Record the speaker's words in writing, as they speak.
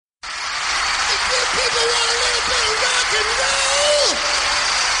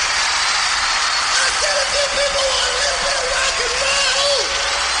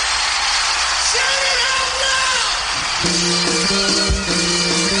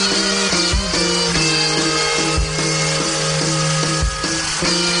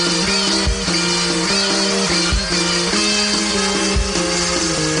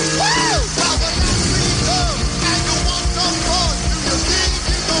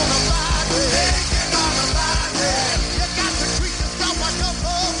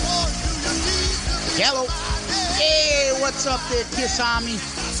Hello. Hey, what's up there, Kiss Army?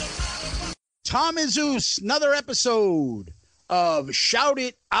 Tom and Zeus, another episode of Shout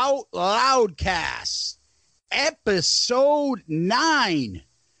It Out Loudcast, episode 9,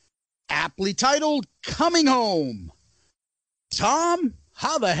 aptly titled Coming Home. Tom,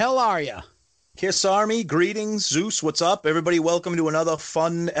 how the hell are you? Kiss Army, greetings. Zeus, what's up? Everybody, welcome to another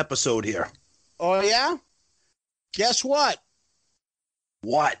fun episode here. Oh, yeah? Guess what?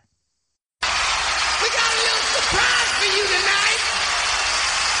 What? We got a little surprise for you tonight.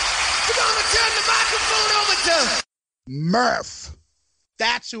 We're going to turn the microphone over to Murph.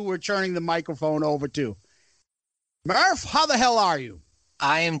 That's who we're turning the microphone over to. Murph, how the hell are you?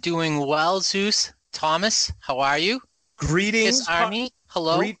 I am doing well, Zeus. Thomas, how are you? Greetings. Kiss Army,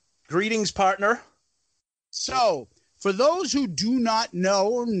 hello. Greetings, partner. So, for those who do not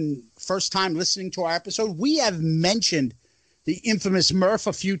know, and first time listening to our episode, we have mentioned the infamous Murph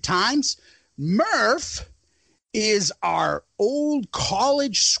a few times. Murph is our old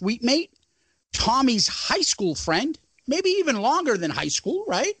college suite mate, Tommy's high school friend, maybe even longer than high school,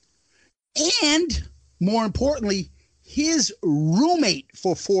 right? And more importantly, his roommate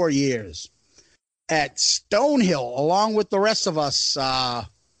for 4 years at Stonehill, along with the rest of us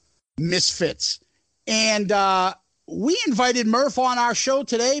misfits. And we invited Murph on our show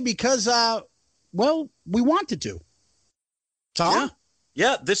today because, well, we wanted to. Tom?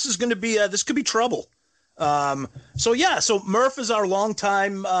 Yeah, this is going to be, this could be trouble. So Murph is our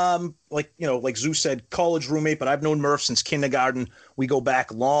longtime, like Zeus said, college roommate, but I've known Murph since kindergarten. We go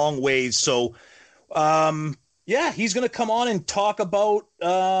back long ways. So, he's going to come on and talk about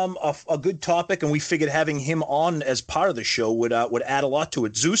a good topic, and we figured having him on as part of the show would add a lot to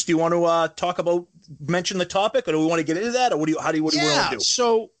it. Zeus, do you want to mention the topic, or do we want to get into that, or what do you want to do?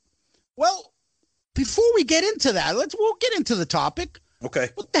 So, well, before we get into that, we'll get into the topic. Okay.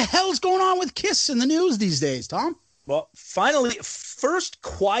 What the hell's going on with Kiss in the news these days, Tom? Well, finally, first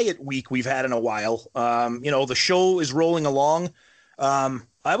quiet week we've had in a while. The show is rolling along.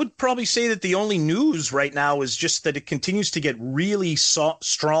 I would probably say that the only news right now is just that it continues to get really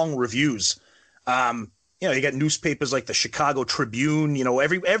strong reviews. You got newspapers like the Chicago Tribune,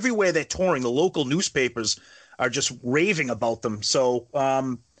 everywhere they're touring, the local newspapers are just raving about them. So,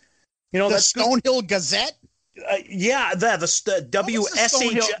 the Stonehill Gazette? The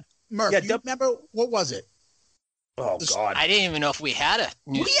WSH. Murph, you remember, what was it? Oh, God. I didn't even know if we had a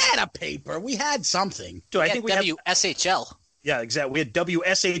news. We had a paper. We had something. Dude, I think we WSHL. Yeah, exactly. We had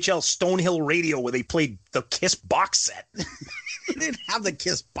WSHL Stonehill Radio where they played the Kiss box set. We didn't have the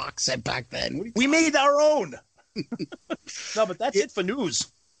Kiss box set back then. We made our own. No, but that's it for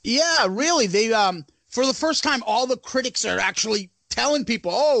news. Yeah, really. They for the first time, all the critics are actually telling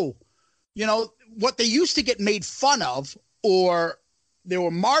people, what they used to get made fun of or they were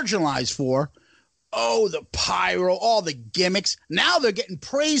marginalized for. Oh, the pyro, all the gimmicks. Now they're getting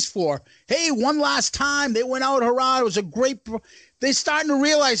praised for. Hey, one last time they went out, hurrah. It was a great. They're starting to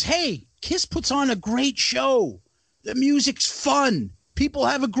realize, hey, Kiss puts on a great show. The music's fun. People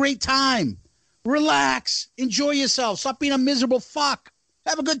have a great time. Relax. Enjoy yourself. Stop being a miserable fuck.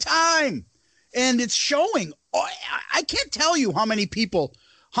 Have a good time. And it's showing. I can't tell you how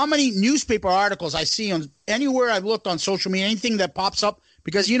many newspaper articles I see on anywhere I've looked on social media, anything that pops up,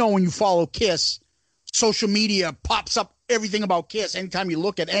 because, when you follow Kiss, social media pops up everything about Kiss anytime you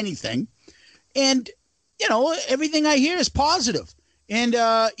look at anything. And, everything I hear is positive. And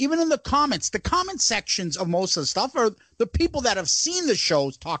even in the comment sections of most of the stuff are the people that have seen the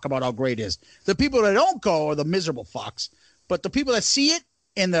shows talk about how great it is. The people that don't go are the miserable fucks. But the people that see it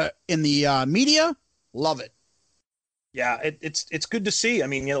in the media love it. Yeah, it's good to see. I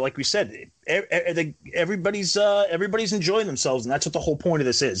mean, like we said, everybody's enjoying themselves, and that's what the whole point of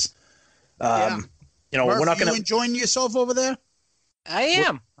this is. Murph, we're not going to enjoying yourself over there. I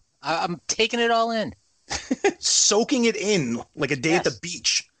am. I'm taking it all in, soaking it in like a day at the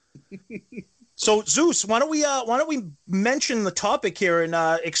beach. So, Zeus, why don't we mention the topic here and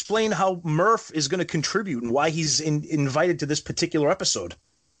explain how Murph is going to contribute and why he's invited to this particular episode.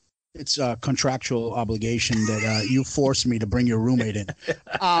 It's a contractual obligation that you forced me to bring your roommate in.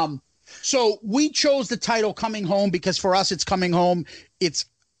 So we chose the title Coming Home because for us it's coming home. It's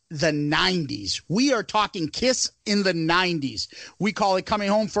the 90s. We are talking Kiss in the 90s. We call it Coming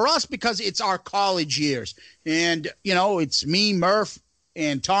Home for us because it's our college years. And, it's me, Murph,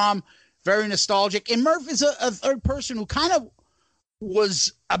 and Tom, very nostalgic. And Murph is a third person who kind of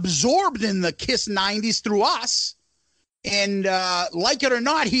was absorbed in the Kiss 90s through us. And like it or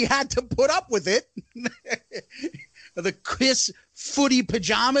not, he had to put up with it. The Kiss footy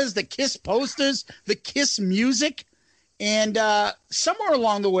pajamas, the Kiss posters, the Kiss music. And somewhere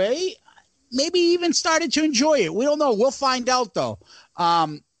along the way, maybe even started to enjoy it. We don't know. We'll find out, though.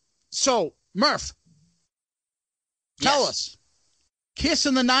 So, Murph, tell us, Kiss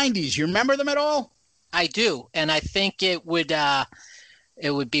in the 90s, you remember them at all? I do, and I think it would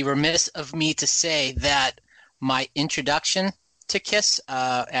be remiss of me to say that my introduction to Kiss,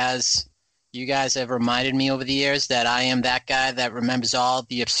 as you guys have reminded me over the years that I am that guy that remembers all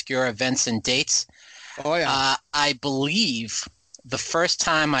the obscure events and dates. Oh, yeah. I believe the first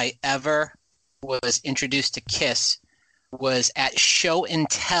time I ever was introduced to Kiss was at Show and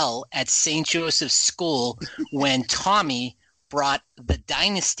Tell at St. Joseph's School when Tommy brought the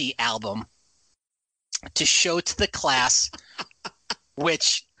Dynasty album to show to the class,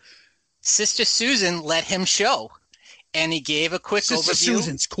 which Sister Susan let him show. And he gave a quick overview. Sister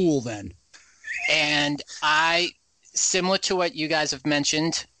Susan's cool then. And similar to what you guys have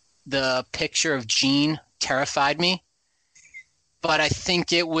mentioned, the picture of Gene terrified me. But I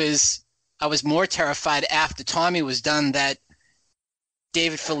think I was more terrified after Tommy was done that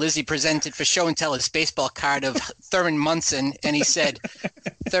David Felizi presented for Show and Tell his baseball card of Thurman Munson, and he said,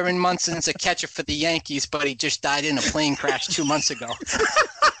 Thurman Munson's a catcher for the Yankees, but he just died in a plane crash 2 months ago.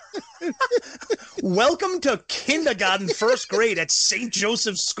 Welcome to kindergarten, first grade at St.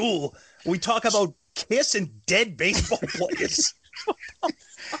 Joseph's School. We talk about Kiss and dead baseball players.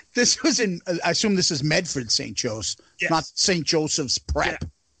 This was I assume this is Medford St. Joe's, not St. Joseph's Prep.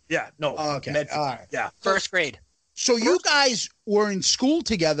 Yeah, no. Okay, Medford. all right. Yeah. First grade. So you guys were in school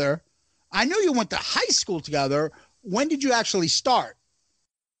together. I know you went to high school together. When did you actually start?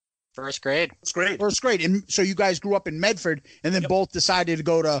 First grade. First grade. And so you guys grew up in Medford and then both decided to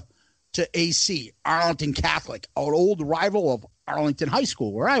go to AC, Arlington Catholic, an old rival of Arlington High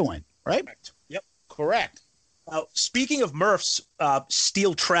School where I went, right? Correct. Yep. Correct. Speaking of Murph's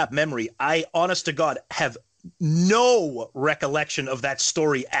steel trap memory, I, honest to God, have no recollection of that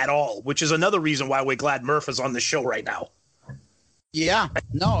story at all, which is another reason why we're glad Murph is on the show right now. Yeah,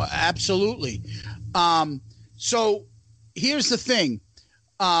 no, absolutely. So here's the thing.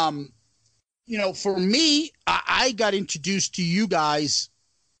 For me, I got introduced to you guys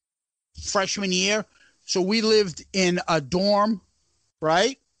freshman year. So we lived in a dorm,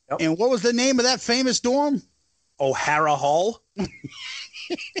 right? Yep. And what was the name of that famous dorm? O'Hara Hall.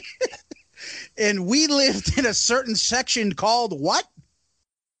 And we lived in a certain section called what?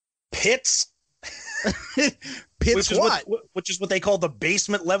 Pitts. Which is what they call the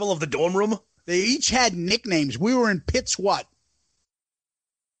basement level of the dorm room. They each had nicknames. We were in Pitts what?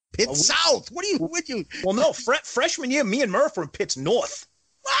 Pitts South. What do you? Well, no. Freshman year, me and Murph were in Pitts North.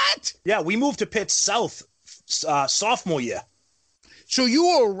 What? Yeah, we moved to Pitts South sophomore year. So you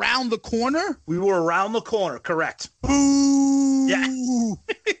were around the corner? We were around the corner, correct. Boo! Yeah.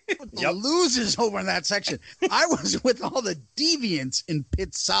 The losers over in that section. I was with all the deviants in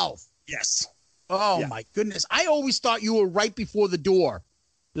Pitts South. Yes. Oh, my goodness. I always thought you were right before the door,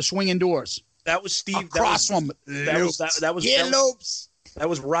 the swinging doors. That was Steve. Across from Lopes. That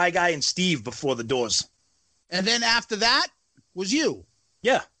was Rye Guy and Steve before the doors. And then after that was you.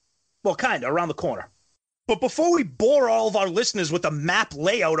 Yeah. Well, kind of, around the corner. But before we bore all of our listeners with the map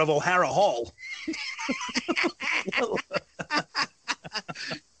layout of O'Hara Hall.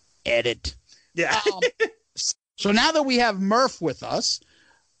 Edit. Yeah. So now that we have Murph with us,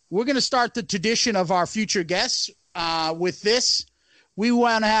 we're going to start the tradition of our future guests. With this, we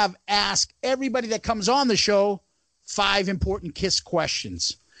want to ask everybody that comes on the show 5 important Kiss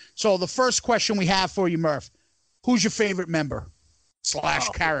questions. So the first question we have for you, Murph, who's your favorite member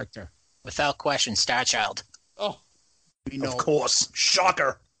 / character? Without question, Star Child. Oh, of course.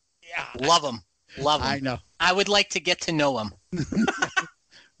 Shocker. Yeah. Love him. I know. I would like to get to know him.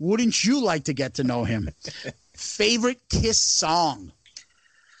 Wouldn't you like to get to know him? Favorite Kiss song?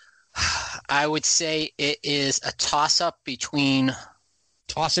 I would say it is a toss-up between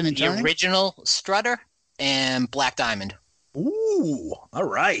Tossing and Turning? The original Strutter and Black Diamond. Ooh, all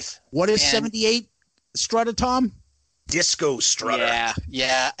right. What is 78 Strutter, Tom? Disco Strutter.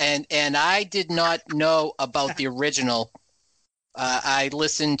 Yeah. And I did not know about the original. I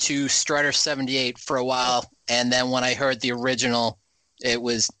listened to Strutter 78 for a while, and then when I heard the original, it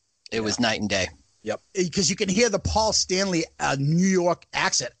was night and day. Yep. Because you can hear the Paul Stanley New York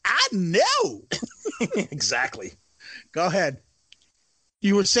accent. I know. Exactly. Go ahead.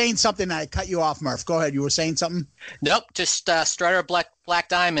 You were saying something. I cut you off, Murph. Go ahead. You were saying something? Nope. Just Strutter Black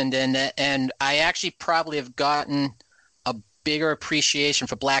Diamond. And I actually probably have gotten a bigger appreciation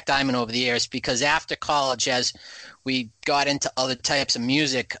for Black Diamond over the years because after college, as we got into other types of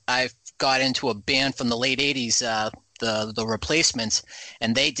music, I got into a band from the late 80s, the Replacements,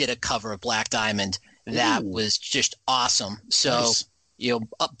 and they did a cover of Black Diamond that was just awesome. So, nice.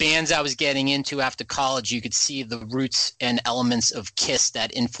 bands I was getting into after college, you could see the roots and elements of Kiss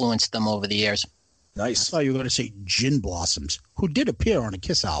that influenced them over the years. Nice. I thought you were going to say Gin Blossoms, who did appear on a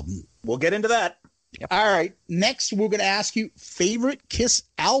Kiss album. We'll get into that. Yep. All right. Next, we're going to ask you favorite Kiss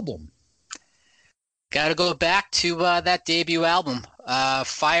album. Got to go back to that debut album,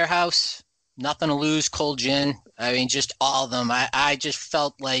 Firehouse, Nothing to Lose, Cold Gin. I mean, just all of them. I just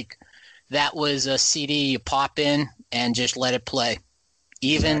felt like that was a CD you pop in and just let it play.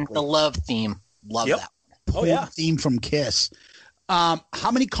 Even the Love theme. Love that one. Oh, yeah. Theme from Kiss. How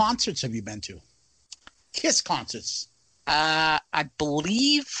many concerts have you been to? Kiss concerts. I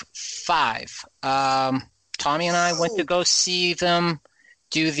believe 5. Tommy and I went to go see them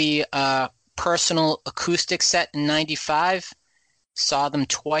do the personal acoustic set in 95. Saw them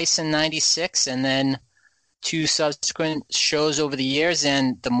twice in 96, and then 2 subsequent shows over the years.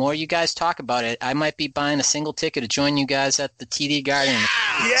 And the more you guys talk about it, I might be buying a single ticket to join you guys at the TD Garden.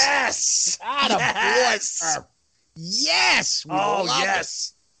 Yes! Yes! Yes! Oh,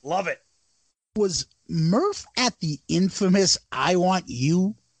 yes! Love it. Was Murph at the infamous I Want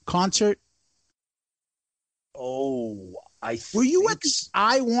You concert? Oh, were you at the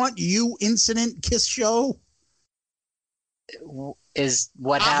I Want You incident Kiss show? Is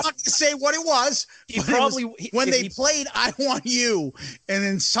what happened? I'm not going to say what it was. When they played I Want You, and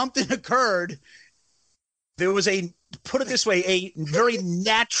then something occurred. There was put it this way, a very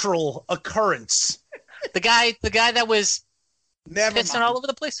natural occurrence. The guy that was pissing all over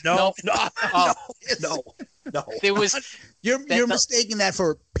the place. No. There was. You're mistaking that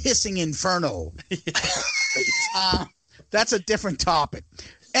for pissing inferno. That's a different topic.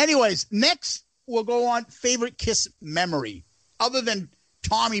 Anyways, next we'll go on favorite Kiss memory, other than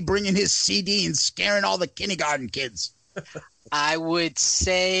Tommy bringing his CD and scaring all the kindergarten kids. I would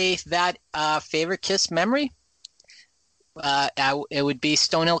say that favorite Kiss memory. It would be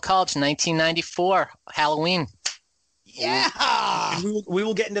Stone Hill College, 1994 Halloween. Yeah, we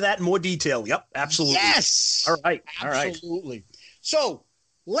will get into that in more detail. Yep, absolutely. Yes. All right. Absolutely. So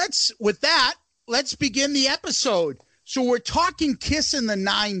let's begin the episode. So we're talking Kiss in the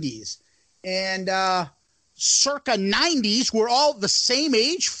 90s, and circa 90s, we're all the same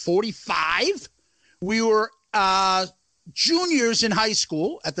age, 45. We were juniors in high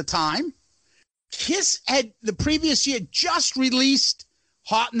school at the time. Kiss had the previous year just released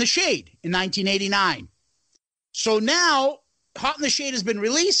Hot in the Shade in 1989. So now Hot in the Shade has been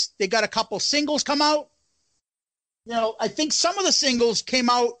released. They got a couple singles come out. I think some of the singles came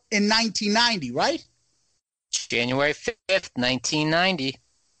out in 1990, right? January 5th, 1990.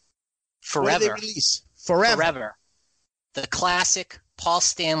 Forever. What did they release? Forever. The classic Paul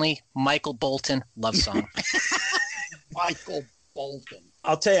Stanley, Michael Bolton love song. Michael Bolton.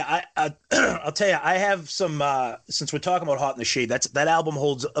 I'll tell you, I have some. Since we're talking about Hot in the Shade, that album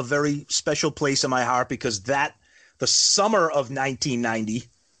holds a very special place in my heart because the summer of 1990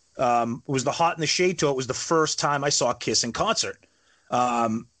 was the Hot in the Shade tour. It was the first time I saw Kiss in concert.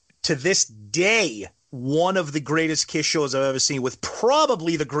 To this day, one of the greatest Kiss shows I've ever seen, with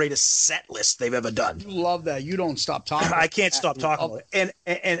probably the greatest set list they've ever done. You love that. You don't stop talking. I can't stop talking about it.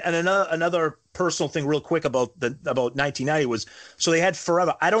 And another personal thing real quick about 1990 was, so they had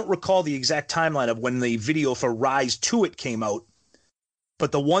Forever. I don't recall the exact timeline of when the video for Rise to It came out,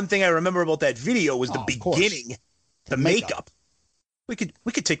 but the one thing I remember about that video was the beginning, the makeup. We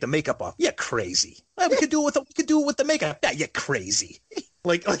could take the makeup off. Yeah, crazy. We could do it with the makeup. Yeah, you're crazy.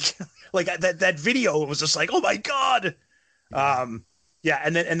 Like that video was just like, oh my God. Yeah,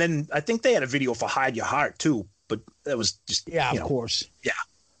 and then I think they had a video for Hide Your Heart too, but that was just of course. Yeah.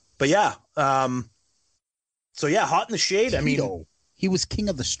 But yeah, so yeah, Hot in the Shade. I mean, he was king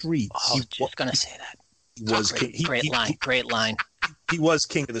of the streets. I was just gonna say that. He was great line. He was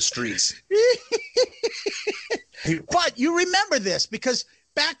king of the streets. But you remember this because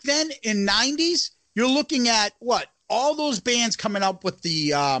back then in 90s, you're looking at all those bands coming up with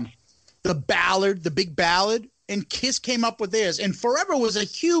the ballad, the big ballad, and Kiss came up with theirs, and Forever was a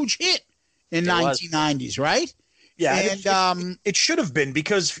huge hit in 1990s, right? Yeah, and it should have been,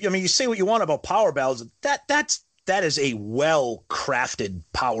 because I mean, you say what you want about power ballads, that is a well-crafted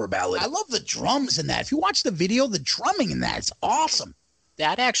power ballad. I love the drums in that. If you watch the video, the drumming in that is awesome.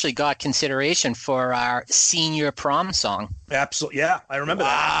 That actually got consideration for our senior prom song. Absolutely, yeah, I remember that.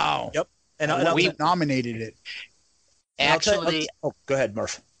 Wow. Yep, and we nominated it. Actually, go ahead,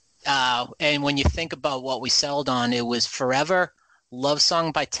 Murph. And when you think about what we settled on, it was Forever, Love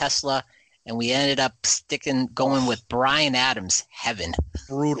Song by Tesla, and we ended up going with Bryan Adams, Heaven.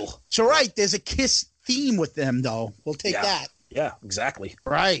 Brutal. So right, there's a Kiss theme with them, though. We'll take that. Yeah, exactly.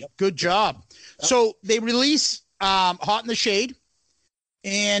 Right. Yep. Good job. Yep. So they release Hot in the Shade.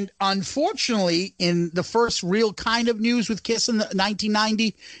 And unfortunately, in the first real kind of news with Kiss in the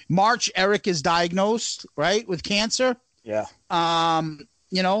 1990, March, Eric is diagnosed, right, with cancer. Yeah.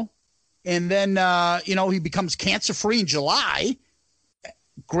 You know, and then, you know, he becomes cancer-free in July.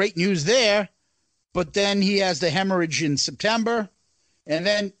 Great news there. But then he has the hemorrhage in September. And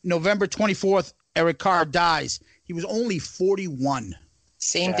then November 24th, Eric Carr dies. He was only 41.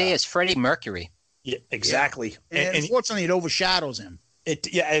 Same day as Freddie Mercury. Yeah, exactly. Yeah. And unfortunately, it overshadows him.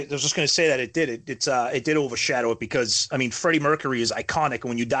 I was just going to say that it did. It did overshadow it because, I mean, Freddie Mercury is iconic. And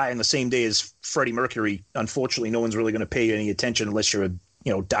when you die on the same day as Freddie Mercury, unfortunately, no one's really going to pay any attention unless you're a,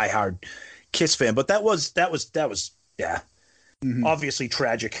 you know, diehard Kiss fan. But that was yeah. Mm-hmm. Obviously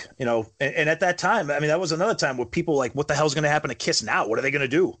tragic, you know, and at that time, I mean, that was another time where people like, what the hell's going to happen to Kiss now? What are they going to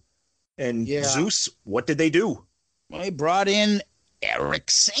do? And Zeus, what did they do? Well, they brought in Eric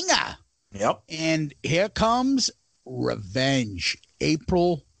Singer. Yep. And here comes Revenge. May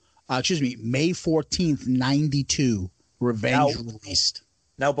 14th, 92. Revenge released.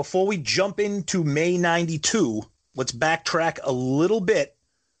 Now, before we jump into May 92, let's backtrack a little bit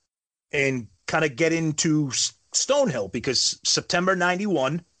and kind of get into Stonehill, because September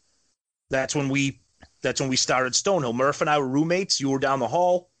 91, that's when we started Stonehill. Murph and I were roommates. You were down the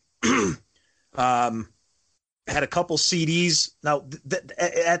hall. Had a couple CDs. Now,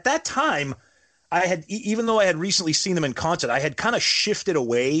 at that time, I had, even though I had recently seen them in concert, I had kind of shifted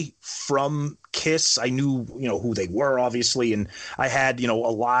away from Kiss. I knew, you know, who they were, obviously, and I had, you know,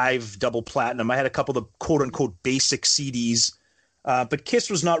 a live double platinum. I had a couple of the quote unquote basic CDs. But Kiss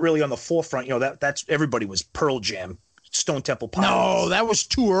was not really on the forefront. You know, that's everybody was Pearl Jam, Stone Temple Pilots. No, that was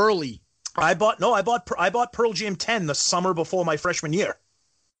too early. I bought Pearl Jam 10 the summer before my freshman year.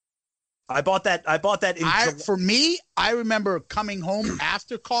 I bought that For me, I remember coming home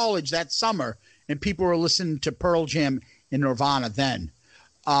after college that summer and people were listening to Pearl Jam and Nirvana then.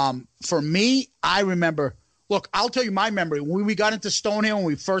 For me, I remember, look, I'll tell you my memory. When we got into Stonehill, when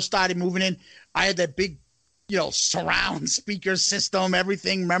we first started moving in, I had that big, you know, surround speaker system,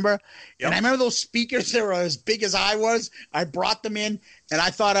 everything, remember? Yep. And I remember those speakers that were as big as I was. I brought them in, and I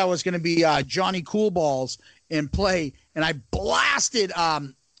thought I was going to be Johnny Coolballs and play, and I blasted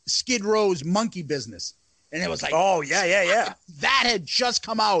Skid Row's Monkey Business. And it was like, oh, yeah. That had just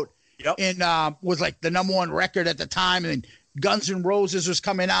come out. Yep. And was like the number one record at the time, and Guns N' Roses was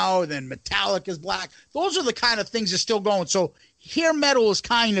coming out, and Metallica's Black. Those are the kind of things that are still going. So hair metal is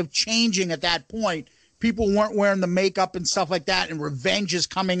kind of changing at that point. People weren't wearing the makeup and stuff like that, and Revenge is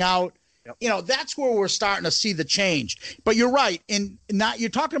coming out. Yep. You know, that's where we're starting to see the change. But you're right. You're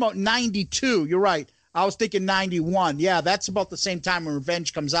talking about 92. You're right. I was thinking 91. Yeah, that's about the same time when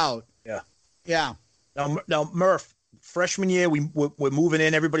Revenge comes out. Yeah. Yeah. Now Murph, freshman year, we're moving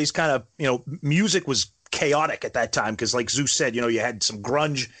in. Everybody's kind of, you know, music was chaotic at that time because, like Zeus said, you know, you had some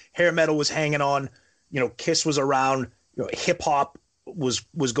grunge, hair metal was hanging on, you know, Kiss was around, you know, hip hop was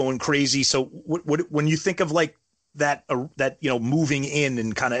going crazy. So when you think of like that, you know, moving in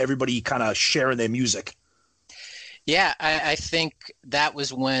and kind of everybody kind of sharing their music. Yeah, I think that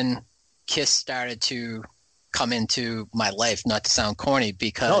was when Kiss started to come into my life, not to sound corny,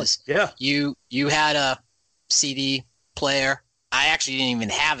 because you had a CD player. I actually didn't even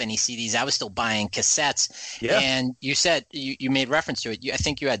have any CDs. I was still buying cassettes. Yeah. And you said you made reference to it. I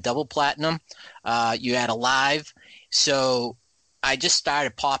think you had double platinum. You had a live. So I just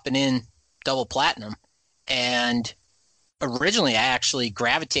started popping in double platinum. And originally I actually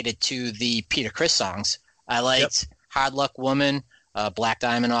gravitated to the Peter Criss songs. I liked Hard Luck Woman, Black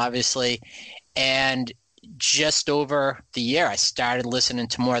Diamond, obviously. And just over the year, I started listening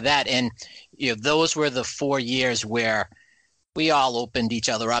to more of that. And you know, those were the 4 years where we all opened each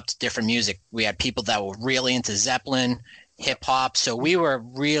other up to different music. We had people that were really into Zeppelin, hip hop. So we were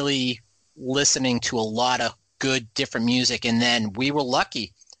really listening to a lot of good different music. And then we were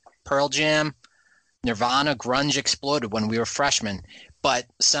lucky. Pearl Jam, Nirvana, grunge exploded when we were freshmen. But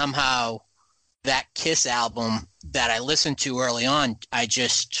somehow that Kiss album that I listened to early on, I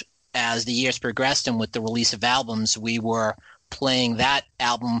just, as the years progressed and with the release of albums, we were playing that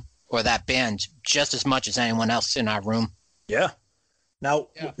album or that band just as much as anyone else in our room. Yeah. Now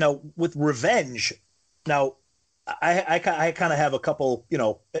with Revenge, now I kind of have a couple, you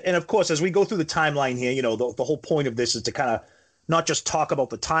know, and of course, as we go through the timeline here, you know, the whole point of this is to kind of not just talk about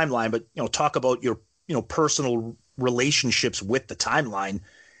the timeline, but, you know, talk about your, you know, personal relationships with the timeline.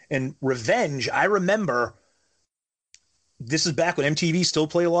 And Revenge, I remember, this is back when MTV still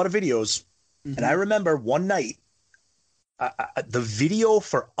played a lot of videos. Mm-hmm. And I remember one night, the video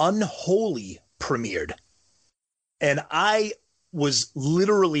for Unholy premiered. And I was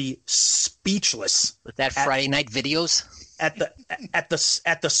literally speechless. With that Friday night videos? at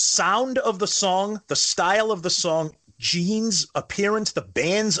the sound of the song, the style of the song, Gene's appearance, the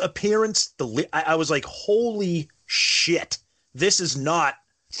band's appearance, I was like, holy shit, this is not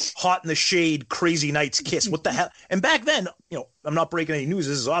Hot in the Shade, Crazy Nights Kiss. What the hell? And back then, I'm not breaking any news.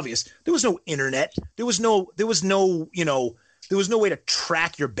 This is obvious. There was no internet. There was no way to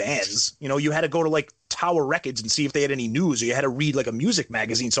track your bands. You had to go to like Tower Records and see if they had any news, or you had to read like a music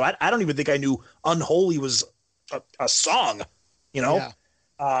magazine. So I don't even think I knew Unholy was a song, Yeah.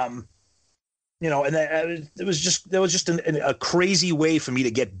 And it was just a crazy way for me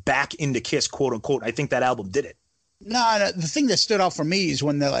to get back into Kiss, quote unquote. I think that album did it. No, the thing that stood out for me is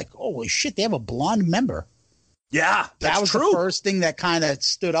when they're like, holy shit, they have a blonde member. Yeah, that was true. The first thing that kind of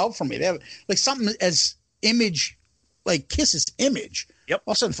stood out for me. They have like something as image, like Kiss's image. Yep.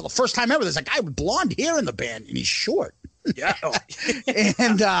 All of a sudden, for the first time ever, there's a guy with blonde hair in the band, and he's short. Yeah.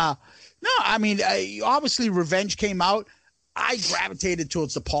 And no, I mean, obviously, Revenge came out. I gravitated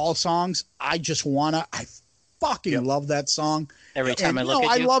towards the Paul songs. I fucking love that song. Every time I look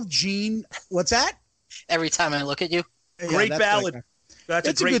at you. I love Gene. What's that? Every time I look at you. Great ballad. That's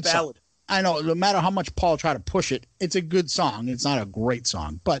a great ballad. Song. I know. No matter how much Paul tried to push it, it's a good song. It's not a great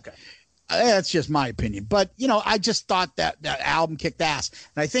song, but that's just my opinion. But, I just thought that album kicked ass.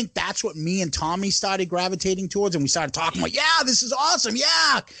 And I think that's what me and Tommy started gravitating towards. And we started talking like, yeah, this is awesome.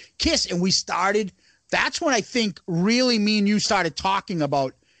 Yeah, Kiss. And that's when I think really me and you started talking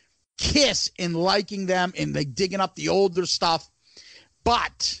about Kiss and liking them and like digging up the older stuff.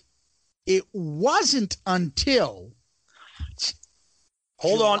 But it wasn't until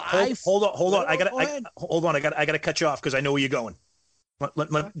hold on. I gotta cut you off because I know where you're going.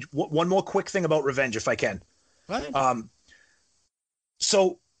 One more quick thing about Revenge, if I can. What?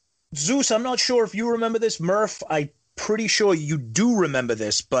 So Zeus, I'm not sure if you remember this. Murph, I'm pretty sure you do remember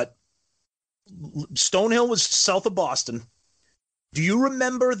this, but Stonehill was south of Boston. Do you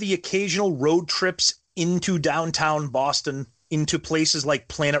remember the occasional road trips into downtown Boston, into places like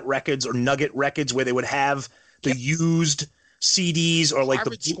Planet Records or Nugget Records, where they would have the used CDs or like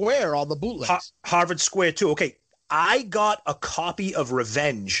Harvard Square, all the bootlegs. Harvard Square too. Okay, I got a copy of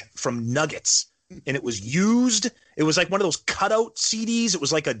Revenge from Nuggets, and it was used. It was like one of those cutout CDs. It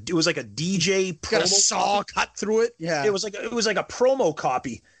was like a DJ promo. Got a saw cut through it. Yeah, it was like a promo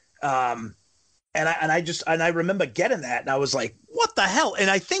copy. And I remember getting that, and I was like, what the hell? And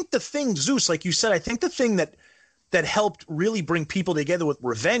I think the thing, Zeus, like you said, I think the thing that helped really bring people together with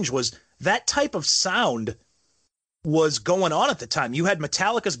Revenge was that type of sound was going on at the time. You had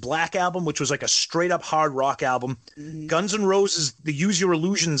Metallica's Black Album, which was like a straight up hard rock album. Mm-hmm. Guns N' Roses, the Use Your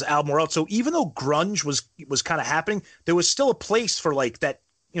Illusions album were out. So even though grunge was kind of happening, there was still a place for like that,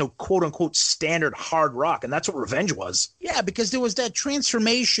 quote unquote standard hard rock. And that's what Revenge was. Yeah, because there was that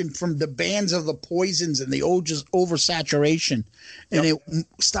transformation from the bands of the Poisons and the oversaturation. And it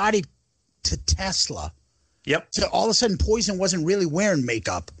started to Tesla. Yep. So all of a sudden Poison wasn't really wearing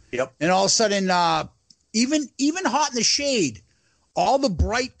makeup. Yep. And all of a sudden, even Hot in the Shade, all the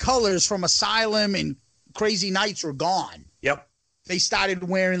bright colors from Asylum and Crazy Nights were gone. Yep. They started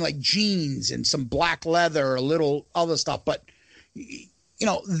wearing like jeans and some black leather, a little other stuff. But,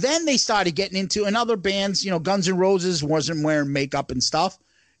 then they started getting into, and other bands, Guns N' Roses wasn't wearing makeup and stuff.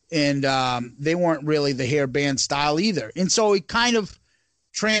 And they weren't really the hair band style either. And so it kind of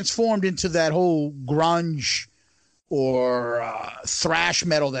transformed into that whole grunge or thrash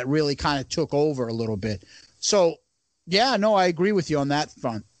metal that really kind of took over a little bit. So, yeah, no, I agree with you on that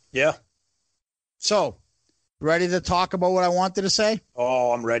front. Yeah. So, ready to talk about what I wanted to say?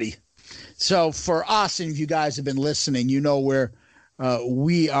 Oh, I'm ready. So, for us, and if you guys have been listening, where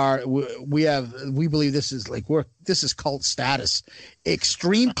we believe this is cult status.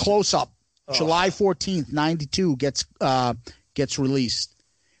 Extreme Close-Up, July 14th, 92 gets released.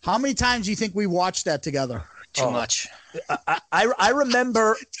 How many times do you think we watched that together? Too much. I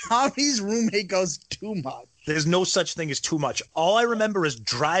remember Tommy's roommate goes too much. There's no such thing as too much. All I remember is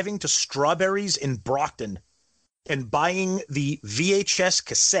driving to Strawberries in Brockton and buying the VHS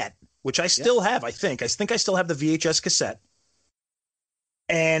cassette, which I still have, I think. I still have the VHS cassette.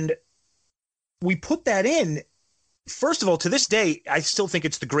 And we put that in. First of all, to this day, I still think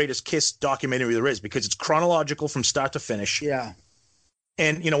it's the greatest Kiss documentary there is because it's chronological from start to finish. Yeah.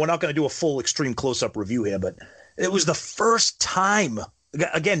 And, we're not going to do a full Extreme Close-Up review here, but it was the first time,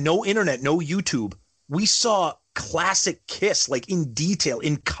 again, no internet, no YouTube. We saw classic Kiss, like in detail,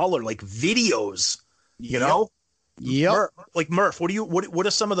 in color, like videos, you know? Yep. Murph, what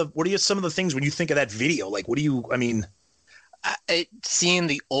are some of the things when you think of that video? Like, seeing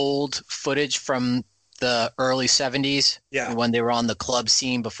the old footage from the early 70s, when they were on the club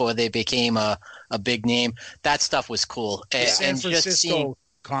scene before they became a big name. That stuff was cool. San Francisco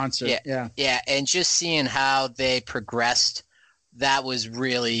concert. Yeah, and just seeing how they progressed, that was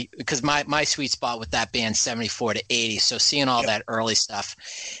really, because my sweet spot with that band 74 to 80. So seeing all that early stuff,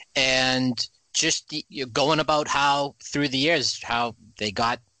 and just going about how through the years how they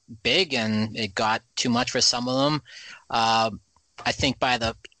got big and it got too much for some of them. I think by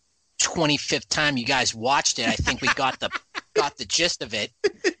the 25th time you guys watched it, I think we got the gist of it.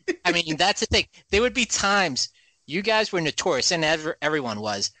 I mean, that's the thing. There would be times you guys were notorious, and everyone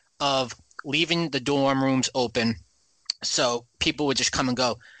was, of leaving the dorm rooms open so people would just come and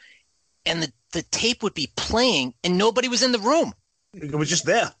go, and the tape would be playing and nobody was in the room. It was just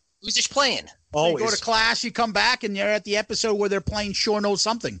there. It was just playing. Always. You go to class, you come back, and you're at the episode where they're playing Sure Knows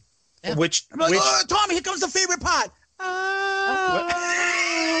Something. Yeah. Tommy, here comes the favorite part.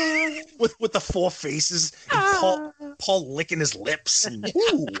 With the four faces and Paul licking his lips. And,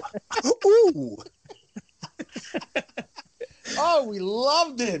 ooh. Oh, we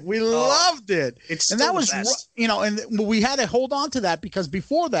loved it. We loved it. It's and that was, and we had to hold on to that because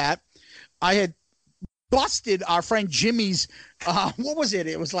before that, I had busted our friend Jimmy's. What was it?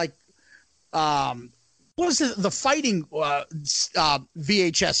 It was like, what was it? The fighting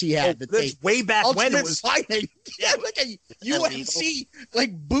VHS he had. That's way back Ultimate when it was fighting. Yeah, like a UFC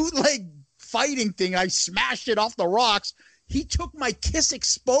like bootleg fighting thing. I smashed it off the rocks. He took my Kiss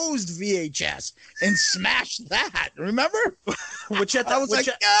Exposed VHS and smashed that. Remember? I was like,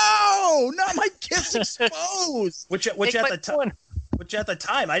 no, not my Kiss Exposed. Which at the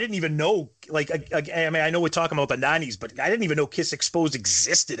time, I didn't even know. Like, I mean, I know we're talking about the '90s, but I didn't even know Kiss Exposed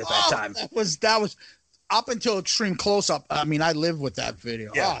existed at that time. That was up until Extreme Close Up. I mean, I lived with that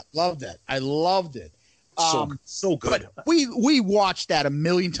video. Yeah, I loved it. I loved it. So good. But we watched that a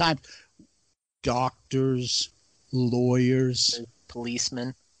million times. Doctors, lawyers,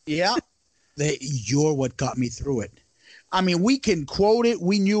 policemen. Yeah, you're what got me through it. I mean, we can quote it.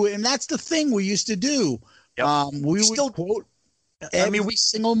 We knew it, and that's the thing we used to do. Yep. We would quote every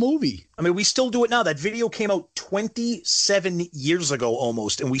single movie. I mean, we still do it now. That video came out 27 years ago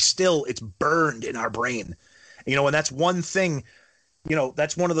almost, and it's burned in our brain. And that's one thing.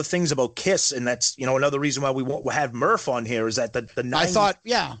 That's one of the things about Kiss, and that's another reason why we have Murph on here is that the 90s, I thought,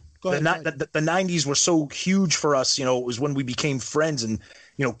 yeah. Go ahead. The 90s were so huge for us. It was when we became friends, and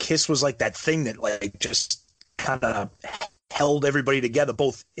Kiss was like that thing that like just kind of held everybody together,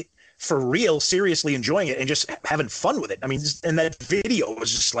 both for real, seriously enjoying it, and just having fun with it. I mean, and that video was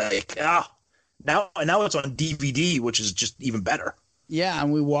just like now it's on DVD, which is just even better. Yeah,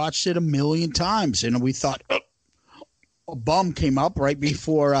 and we watched it a million times, and we thought a bum came up right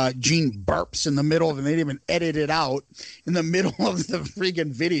before Gene burps in the middle of it. They didn't even edit it out in the middle of the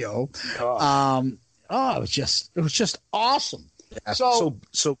freaking video. It was just awesome. Yeah, so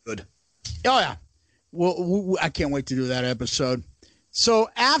good. Oh yeah. Well, I can't wait to do that episode. So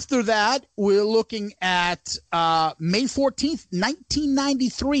after that, we're looking at May 14th,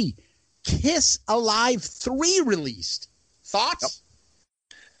 1993. Kiss Alive 3 released. Thoughts? Yep.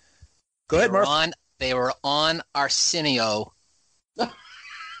 Go ahead, Murph. They were on Arsenio.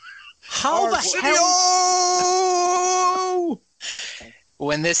 How the hell?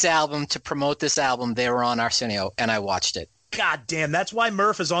 When to promote this album, they were on Arsenio, and I watched it. God damn, that's why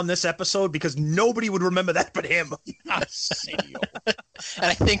Murph is on this episode, because nobody would remember that but him. Arsenio. And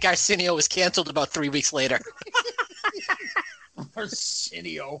I think Arsenio was canceled about 3 weeks later.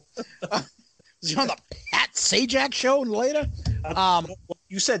 Arsenio. Was he on the Pat Sajak show later?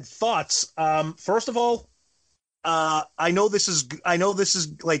 You said thoughts. First of all, I know this is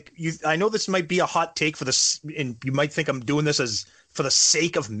like you. I know this might be a hot take for this, and you might think I'm doing this as for the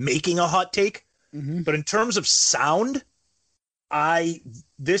sake of making a hot take. Mm-hmm. But in terms of sound, I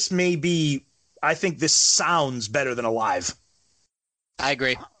think this sounds better than Alive. I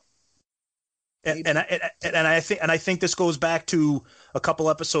agree. And I think this goes back to a couple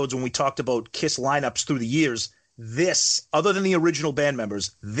episodes when we talked about Kiss lineups through the years. This, other than the original band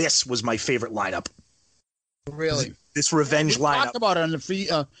members, this was my favorite lineup. Really, this Revenge lineup. We talked about it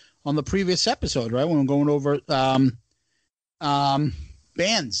on the previous episode, right? When we're going over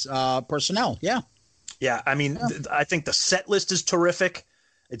bands, personnel. Yeah. Yeah, I mean, I think the set list is terrific.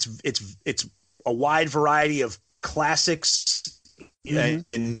 It's a wide variety of classics and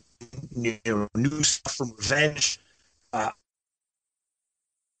new stuff from Revenge. But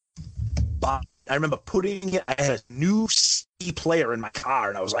I remember I had a new CD player in my car,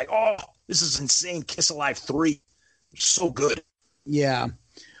 and I was like, "Oh, this is insane!" Kiss Alive 3, so good. Yeah.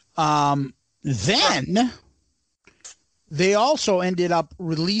 Then they also ended up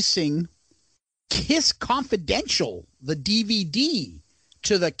releasing Kiss Confidential, the DVD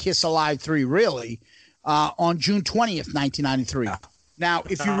to the Kiss Alive 3, really, on June 20th, 1993. Now,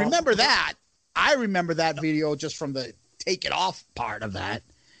 if you remember that, I remember that video just from the Take It Off part of that.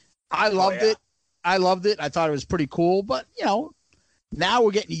 I loved it. I loved it. I thought it was pretty cool. But, now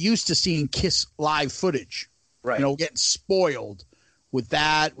we're getting used to seeing Kiss live footage. Right. Getting spoiled with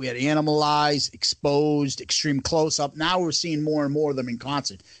that. We had Animalized, Exposed, Extreme Close-Up. Now we're seeing more and more of them in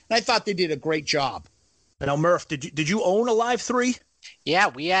concert. And I thought they did a great job. Now, Murph, did you own a Live 3?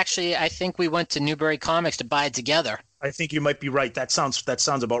 Yeah, I think we went to Newbury Comics to buy it together. I think you might be right. That sounds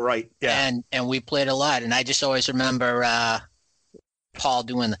about right. Yeah. And we played a lot. And I just always remember Paul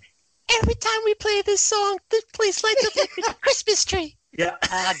doing every time we play this song, this place lights up like a Christmas tree. Yeah.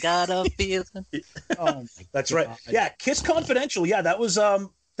 I got a feeling. Oh, that's right. Yeah, Kiss Confidential. Yeah, that was a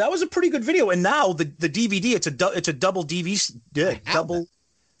pretty good video. And now the DVD, it's a double DVD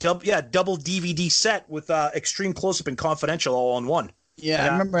double DVD set with Extreme Close-Up and Confidential all on one. Yeah, I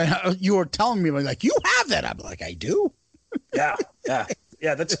remember you were telling me like, you have that. I'm like, I do. Yeah.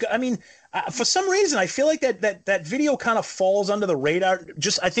 That's good. I mean, for some reason, I feel like that video kind of falls under the radar.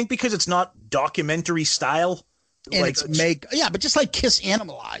 I think because it's not documentary style. And but just like Kiss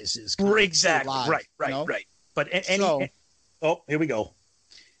Animalize is exactly live, right. But here we go.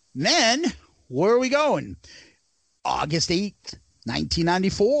 Then where are we going? August 8th,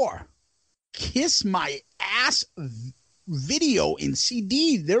 1994. Kiss My Ass video and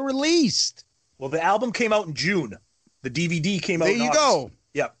CD. They're released. Well, the album came out in June. The DVD came out in August. Go.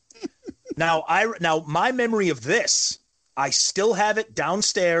 Yep. Now my memory of this, I still have it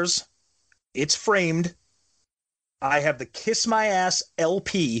downstairs. It's framed. I have the Kiss My Ass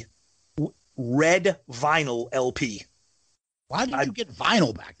LP, red vinyl LP. Why did you get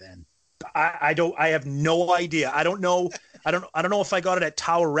vinyl back then? I have no idea. I don't know. I don't know if I got it at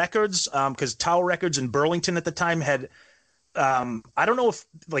Tower Records, because Tower Records in Burlington at the time had, I don't know if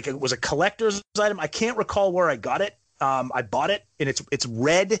it was a collector's item. I can't recall where I got it. I bought it and it's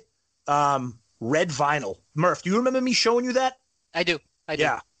red vinyl. Murph, do you remember me showing you that? I do.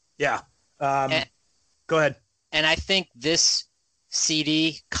 Yeah. Go ahead. And I think this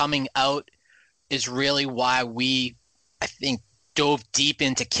CD coming out is really why I think, dove deep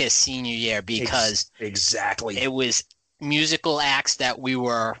into Kiss senior year, because exactly it was musical acts that we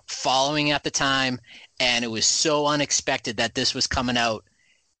were following at the time, and it was so unexpected that this was coming out.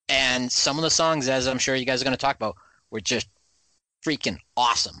 And some of the songs, as I'm sure you guys are going to talk about, were just freaking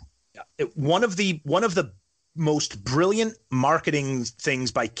awesome. Yeah. One of the most brilliant marketing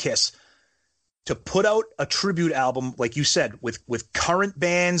things by Kiss, to put out a tribute album, like you said, with current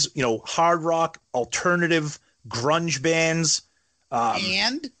bands, hard rock, alternative, grunge bands.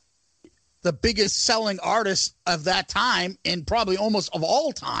 And the biggest selling artist of that time, and probably almost of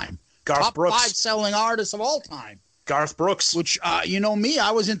all time. Garth Brooks. Top 5 selling artists of all time. Garth Brooks. Which, me,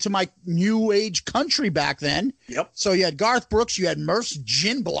 I was into my new age country back then. Yep. So you had Garth Brooks, you had Murph's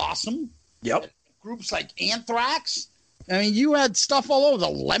Gin Blossom. Yep. Groups like Anthrax. I mean, you had stuff all over. The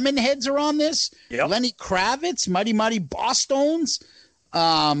Lemonheads are on this. Yep. Lenny Kravitz, Mighty Mighty Bosstones,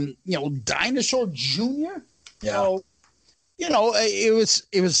 Dinosaur Jr. Yeah. So, it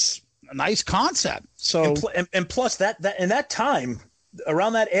was a nice concept. So and plus that in that time,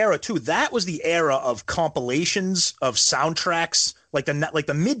 around that era too, that was the era of compilations of soundtracks. Like the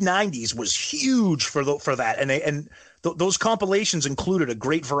mid '90s was huge for that, and those compilations included a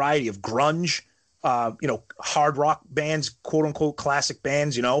great variety of grunge, hard rock bands, quote unquote classic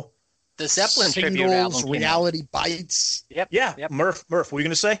bands. The Zeppelin tribute album, Reality Bites. Yep. Yeah. Yep. Murph, what were you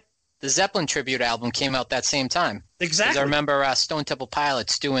gonna say? The Zeppelin tribute album came out that same time. Exactly. I remember Stone Temple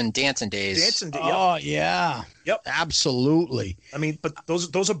Pilots doing Dancing Days. Oh, yeah. Yep. Absolutely. I mean, but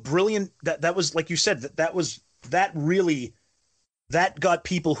those are brilliant. That was, like you said, that really got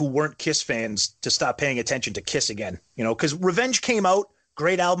people who weren't Kiss fans to stop paying attention to Kiss again. Because Revenge came out,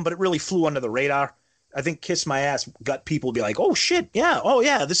 great album, but it really flew under the radar. I think Kiss My Ass got people to be like, oh shit, yeah, oh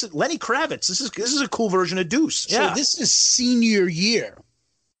yeah, this is Lenny Kravitz. This is a cool version of Deuce. Yeah. So this is senior year.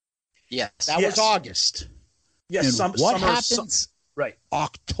 Yes. That was August. Yes. And what happens? Right.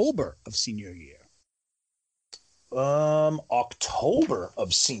 October of senior year. October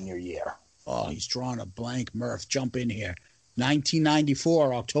of senior year. Oh, he's drawing a blank. Murph, jump in here.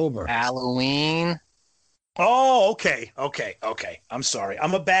 1994, October. Halloween. Oh, okay. I'm sorry.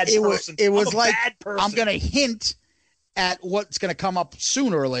 I'm a bad person. It was like, I'm going to hint at what's going to come up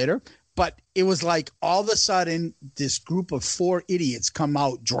sooner or later. But it was like all of a sudden this group of 4 idiots come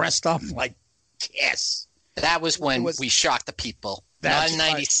out dressed up like Kiss. That was when we shocked the people. Not in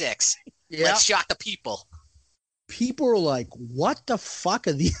 96. Yeah. Let's shock the people. people were like, what the fuck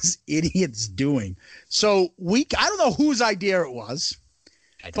are these idiots doing? So I don't know whose idea it was,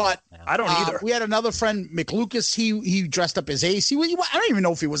 but I don't either. We had another friend, McLucas. He dressed up as Ace. I don't even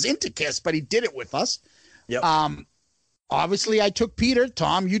know if he was into Kiss, but he did it with us. Yep. Obviously I took Peter.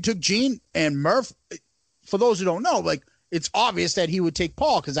 Tom, you took Gene, and Murph. For those who don't know, like, it's obvious that he would take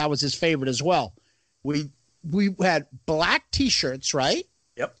Paul because that was his favorite as well. We had black T-shirts, right?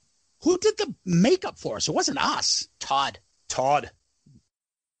 Yep. Who did the makeup for us? It wasn't us. Todd.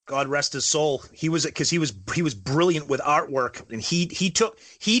 God rest his soul. He was brilliant with artwork, and he took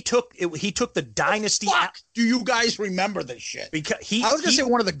the Dynasty. Fuck, do you guys remember this shit? Because I was gonna say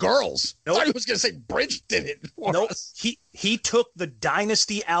one of the girls. Nope. I thought he was gonna say Bridge did it for us. He took the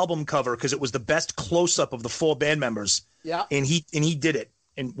Dynasty album cover because it was the best close up of the 4 band members. Yeah, and he did it,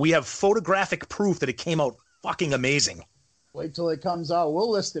 and we have photographic proof that it came out fucking amazing. Wait till it comes out. We'll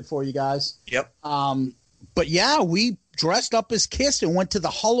list it for you guys. Yep. But yeah, we dressed up as Kiss and went to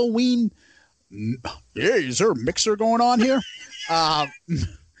the Halloween. Yeah, is there a mixer going on here?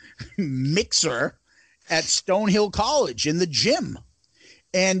 Mixer at Stonehill College in the gym.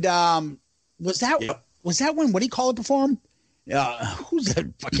 And was that when What do you call it performed? Who's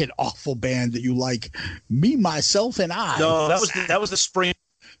that fucking awful band that you like? Me, Myself, and I. No, that was the spring.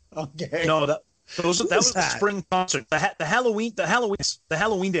 Okay. No, that was the spring concert. The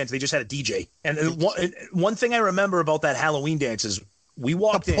Halloween dance. They just had a DJ, and one thing I remember about that Halloween dance is we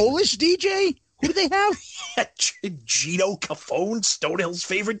walked in. Polish DJ. Who do they have? Gino Cafone, Stonehill's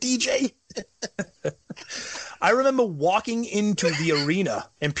favorite DJ. I remember walking into the arena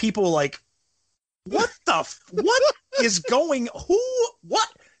and people were like, what is going, what?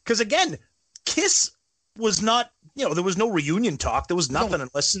 Because again, Kiss was not, there was no reunion talk. There was nothing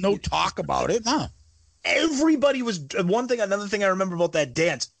unless. No talk about it. No. Everybody was, another thing I remember about that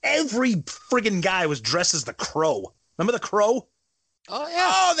dance, every friggin' guy was dressed as the Crow. Remember the Crow? Oh, yeah.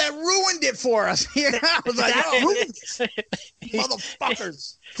 Oh, that ruined it for us. Yeah, I was like, ruined it.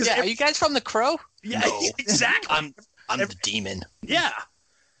 Motherfuckers. Yeah, are you guys from the Crow? Yeah, No. exactly. I'm the demon. Yeah.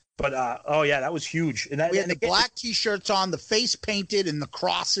 But, that was huge. And we had the black T-shirts on, the face painted, and the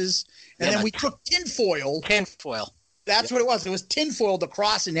crosses. And then we took tinfoil. Tinfoil. That's what it was. It was tinfoil, the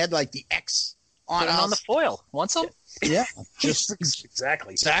cross, and had like the X on on the foil. Want some? Yeah. Just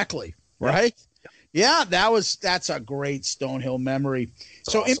exactly. Right? Yeah, that's a great Stonehill memory.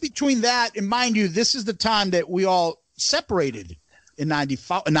 So awesome. In between that, and mind you, this is the time that we all separated in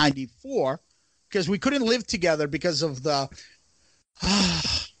 94 because we couldn't live together because of the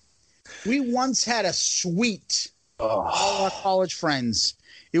we once had a suite, all our college friends.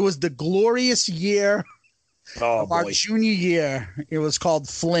 It was the glorious year of our junior year. It was called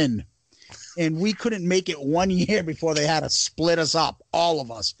Flynn. And we couldn't make it 1 year before they had to split us up, all of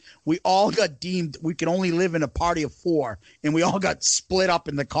us. We all got deemed we could only live in a party of 4, and we all got split up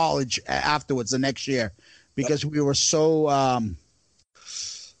in the college afterwards the next year because we were so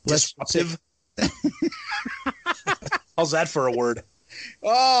disruptive. How's that for a word?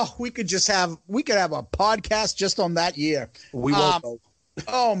 Oh, we could have a podcast just on that year. We won't go.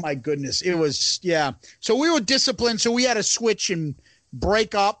 Oh my goodness. It was, yeah. So we were disciplined, so we had to switch and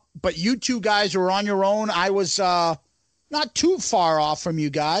break up, but you two guys were on your own. I was not too far off from you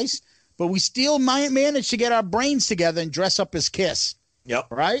guys, but we still managed to get our brains together and dress up as Kiss. Yep.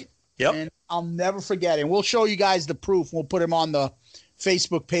 Right? Yep. And I'll never forget it. And we'll show you guys the proof. We'll put them on the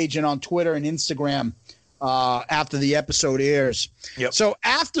Facebook page and on Twitter and Instagram after the episode airs. Yep. So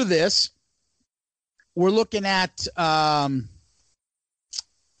after this, we're looking at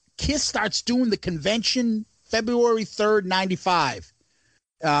Kiss starts doing the convention February 3rd, 95.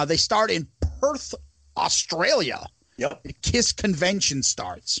 They start in Perth, Australia. Yep. The Kiss convention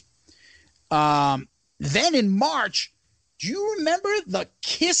starts. Then in March, do you remember the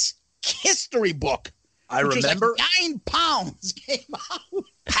Kiss history book? I remember. Like 9 pounds came out.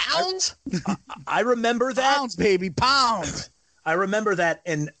 Pounds? I remember that. Pounds, baby, pounds. I remember that.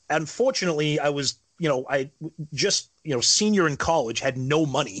 And unfortunately, I was, senior in college, had no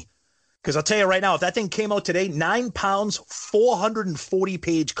money. Because I'll tell you right now, if that thing came out today, 9 pounds,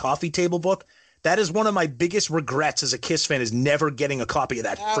 440-page coffee table book, that is one of my biggest regrets as a Kiss fan is never getting a copy of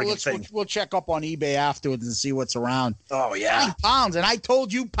that friggin' thing. We'll check up on eBay afterwards and see what's around. Oh, yeah. 9 pounds, and I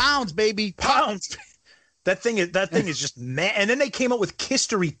told you pounds, baby. Pounds. That thing is just mad. And then they came out with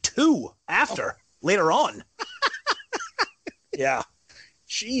Kisstory 2 later on. Yeah.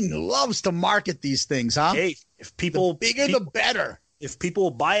 Gene loves to market these things, huh? Hey, if people... The bigger, the better. If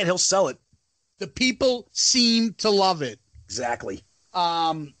people buy it, he'll sell it. The people seem to love it. Exactly.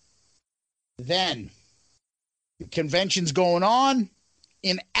 Then the convention's going on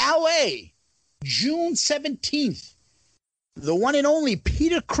in LA. June 17th, the one and only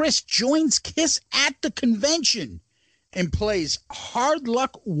Peter Criss joins Kiss at the convention and plays Hard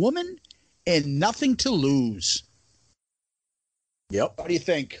Luck Woman and Nothing to Lose. Yep. What do you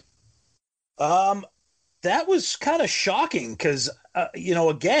think? That was kind of shocking because,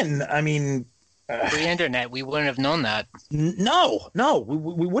 again, I mean, pre-internet, we wouldn't have known that. No,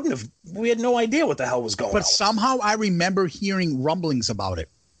 we wouldn't have. We had no idea what the hell was going on. But somehow I remember hearing rumblings about it.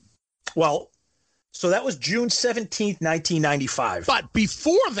 Well, so that was June 17th, 1995. But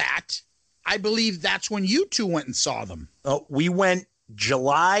before that, I believe that's when you two went and saw them. Oh, we went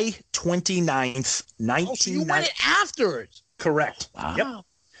July 29th, 1990. Oh, so you went it after it. Correct. Wow. Yep.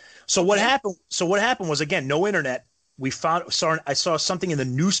 So what happened? So what happened was, again, no internet. I saw something in the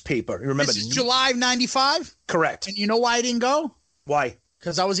newspaper. You remember? This is July of 95? Correct. And you know why I didn't go? Why?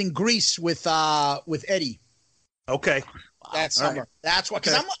 Because I was in Greece with Eddie. Okay. That summer. Right. That's what.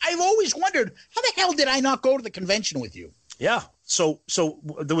 Because I've always wondered, how the hell did I not go to the convention with you? Yeah. So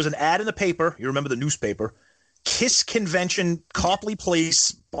there was an ad in the paper. You remember the newspaper? Kiss Convention, Copley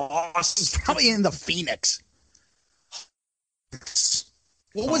Place, Boston. Probably in the Phoenix.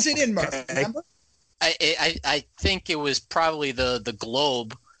 What was it in, Murph? Remember? I think it was probably the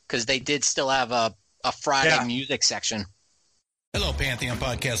Globe, because they did still have a Friday music section. Hello, Pantheon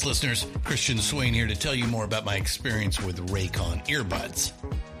podcast listeners. Christian Swain here to tell you more about my experience with Raycon earbuds.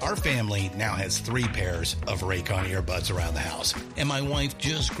 Our family now has 3 pairs of Raycon earbuds around the house, and my wife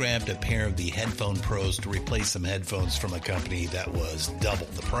just grabbed a pair of the Headphone Pros to replace some headphones from a company that was double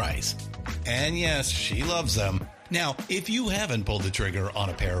the price. And yes, she loves them. Now, if you haven't pulled the trigger on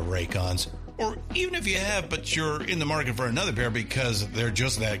a pair of Raycons, or even if you have, but you're in the market for another pair because they're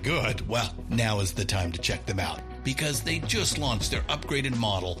just that good, well, now is the time to check them out, because they just launched their upgraded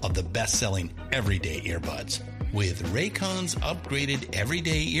model of the best-selling everyday earbuds. With Raycon's upgraded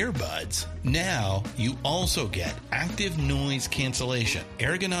everyday earbuds, now you also get active noise cancellation,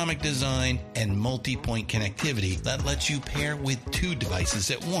 ergonomic design, and multi-point connectivity that lets you pair with 2 devices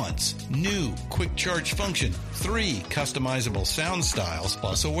at once. New quick charge function, 3 customizable sound styles,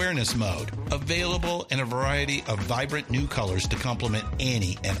 plus awareness mode. Available in a variety of vibrant new colors to complement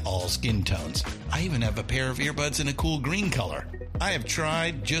any and all skin tones. I even have a pair of earbuds in a cool green color. I have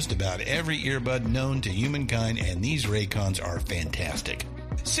tried just about every earbud known to humankind, and these Raycons are fantastic.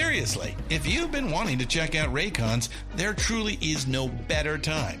 Seriously, if you've been wanting to check out Raycons, there truly is no better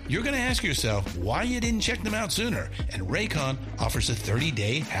time. You're going to ask yourself why you didn't check them out sooner, and Raycon offers a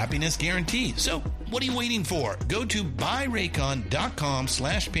 30-day happiness guarantee. So what are you waiting for? Go to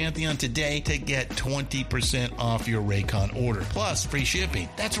buyraycon.com/Pantheon today to get 20% off your Raycon order, plus free shipping.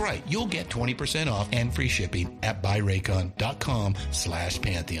 That's right, you'll get 20% off and free shipping at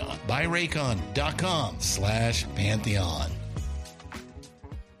buyraycon.com/Pantheon. buyraycon.com/Pantheon.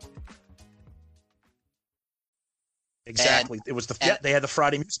 Exactly. It was they had the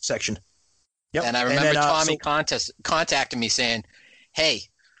Friday music section. Yep. And I remember Tommy contacted me saying, "Hey,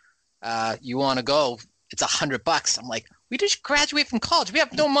 you want to go? It's $100." I'm like, "We just graduated from college. We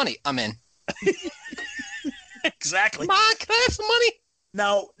have no money." I'm in. Exactly. Come on, can I have some money?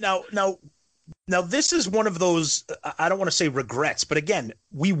 Now, this is one of those, I don't want to say regrets, but again,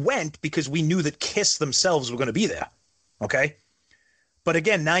 we went because we knew that Kiss themselves were going to be there. Okay. But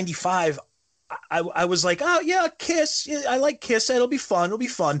again, 95, I was like, oh yeah, Kiss. Yeah, I like Kiss. It'll be fun.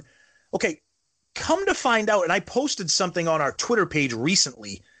 Okay. Come to find out, and I posted something on our Twitter page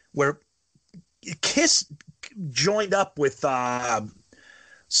recently where Kiss joined up with some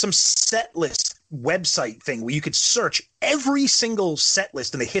set list website thing where you could search every single set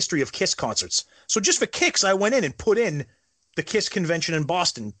list in the history of Kiss concerts. So just for kicks, I went in and put in the Kiss convention in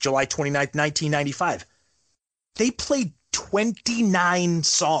Boston, July 29th, 1995. They played 29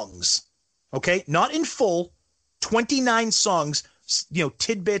 songs, okay? Not in full, 29 songs,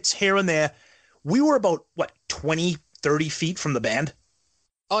 tidbits here and there. We were about, 20, 30 feet from the band?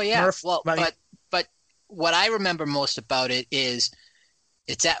 Oh, yeah. Murph, well, but what I remember most about it is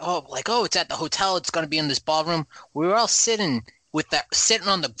it's at the hotel. It's going to be in this ballroom. We were all sitting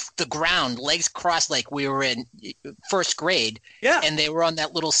on the ground, legs crossed, like we were in first grade. Yeah. And they were on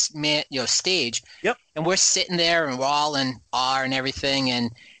that little stage. Yep. And we're sitting there, and we're all in awe and everything.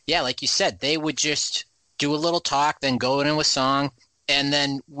 And yeah, like you said, they would just do a little talk, then go in with song, and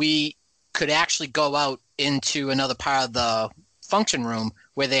then we could actually go out into another part of the function room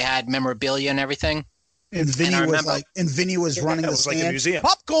where they had memorabilia and everything. And Vinny was running the stand. Like a museum.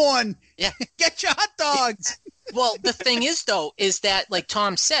 Popcorn. Yeah. Get your hot dogs. Well, the thing is, though, is that, like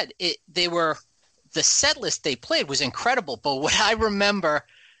Tom said, the set list they played was incredible. But what I remember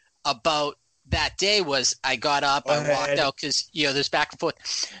about that day was I got up, I walked out because, there's back and forth.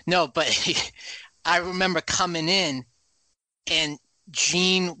 No, but I remember coming in and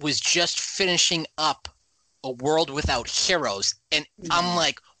Gene was just finishing up A World Without Heroes. And I'm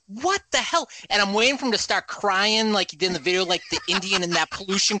like, what the hell? And I'm waiting for him to start crying like he did in the video, like the Indian in that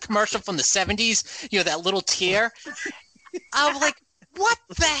pollution commercial from the 70s, that little tear. I'm like, what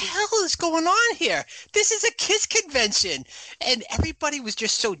the hell is going on here? This is a Kiss convention. And everybody was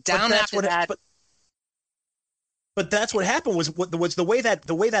just so down after that. But that's what happened was the way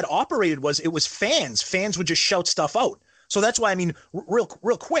that operated was it was fans. Fans would just shout stuff out. So that's why, I mean, real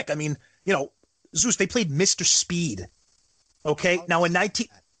quick, I mean, Zeus, they played Mr. Speed. Okay. Now in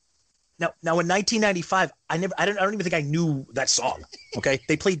 1995, I don't even think I knew that song. Okay.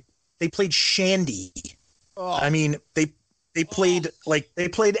 They played Shandy. Oh. I mean, they played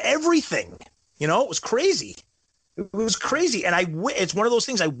everything, it was crazy. It was crazy. And it's one of those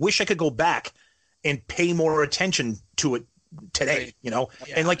things I wish I could go back and pay more attention to it today, Yeah.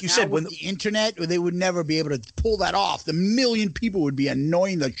 And like you said, when the internet, they would never be able to pull that off. The million people would be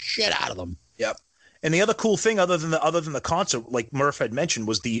annoying the shit out of them. Yep. And the other cool thing, other than the concert, like Murph had mentioned,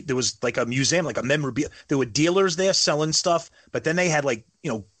 was there was like a museum, like a memorabilia. There were dealers there selling stuff, but then they had like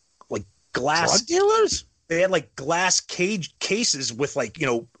glass drug dealers. They had like glass cases with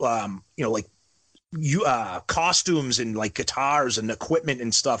costumes and like guitars and equipment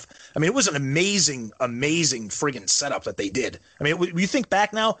and stuff. I mean, it was an amazing friggin' setup that they did. I mean, you think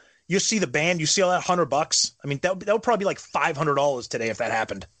back now, you see the band, you see all that $100. I mean, that would probably be like $500 today if that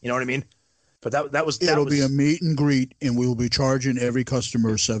happened. You know what I mean? But that'll be a meet and greet, and we will be charging every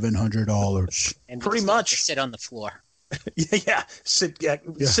customer $700. And pretty much sit on the floor. Sit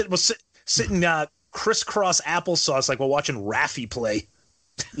in crisscross applesauce like we're watching Raffi play.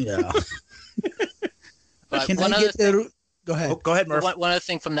 Yeah. But go ahead. Go ahead, Murph. One other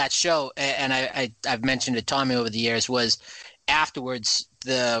thing from that show, and I've mentioned to Tommy over the years, was afterwards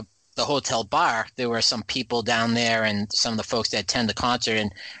the hotel bar. There were some people down there and some of the folks that attend the concert,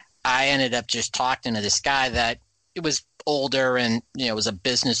 and I ended up just talking to this guy that it was older and was a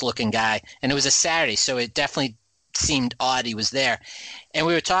business looking guy, and it was a Saturday, so it definitely seemed odd he was there. And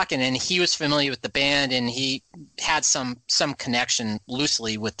we were talking, and he was familiar with the band, and he had some connection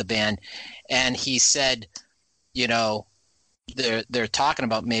loosely with the band. And he said, they're talking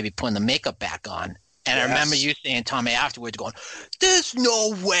about maybe putting the makeup back on. And yes. I remember you saying, Tommy, afterwards going, there's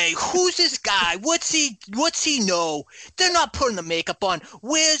no way. Who's this guy? What's he know? They're not putting the makeup on.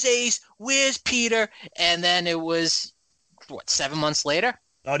 Where's Ace? Where's Peter? And then it was, 7 months later?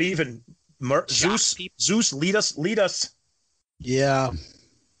 Not even. Zeus, lead us. Yeah.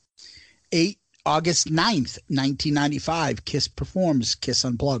 August 9th, 1995, Kiss performs Kiss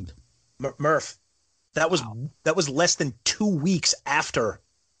Unplugged. Murph, that was less than 2 weeks after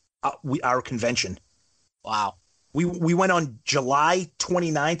our convention. Wow. We went on July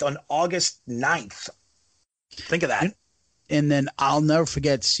 29th, on August 9th. Think of that. And then I'll never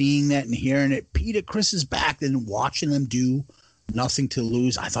forget seeing that and hearing it. Peter Criss is back and watching them do Nothing to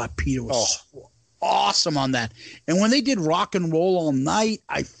Lose. I thought Peter was awesome on that. And when they did Rock and Roll All Night,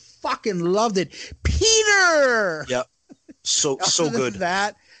 I fucking loved it. Peter! Yep. So good.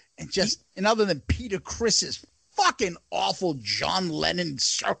 That, and other than Peter Criss's fucking awful John Lennon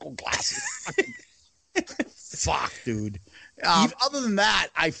circle glasses. Fuck, dude. Other than that,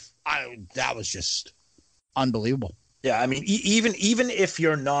 I that was just unbelievable. Yeah, I mean, even if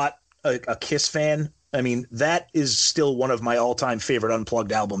you're not a Kiss fan, I mean, that is still one of my all-time favorite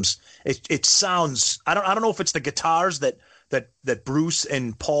Unplugged albums. It sounds, I don't know if it's the guitars that Bruce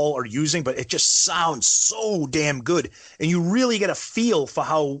and Paul are using, but it just sounds so damn good. And you really get a feel for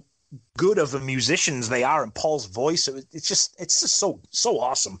how good of the musicians they are, and Paul's voice. It's just so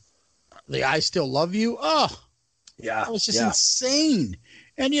awesome. The I Still Love You. Oh, yeah. That was just insane.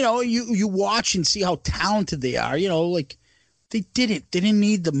 And, you watch and see how talented they are, like they didn't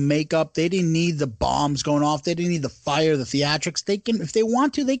need the makeup. They didn't need the bombs going off. They didn't need the fire, the theatrics. They can, if they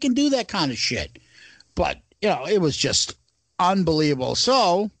want to, they can do that kind of shit. But, it was just unbelievable.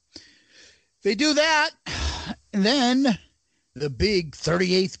 So they do that. And then the big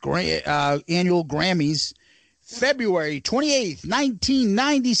 38th annual Grammys, February 28th,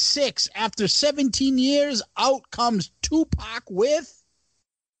 1996. After 17 years, out comes Tupac with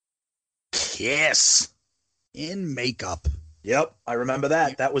Kiss in makeup. Yep, I remember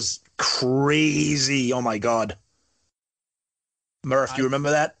that. That was crazy. Oh my God. Murph, do you remember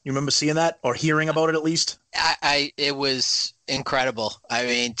that? You remember seeing that or hearing about it at least? It was incredible. I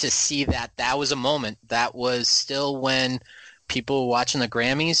mean, to see that was a moment. That was still when people were watching the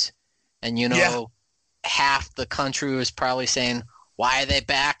Grammys, and half the country was probably saying, why are they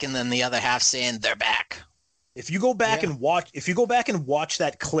back? And then the other half saying they're back. If you go back and watch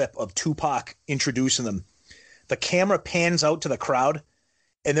that clip of Tupac introducing them, the camera pans out to the crowd,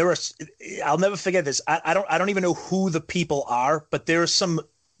 and I'll never forget this. I don't even know who the people are, but there's some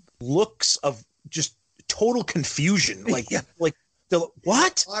looks of just total confusion. Like what?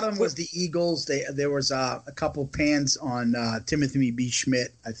 Bottom was the Eagles. There was a couple pans on Timothy B.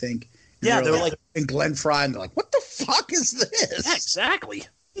 Schmidt, I think. And they were like, and Glenn Fry, and they're like, "What the fuck is this?" Yeah, exactly.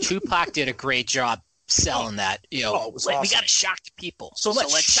 Tupac did a great job selling that. You know, it was awesome. We got to shock the people. So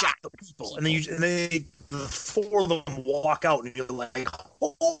let's shock the people. And then the four of them walk out, and you're like,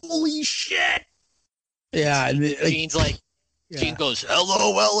 "Holy shit!" Yeah, and Gene goes,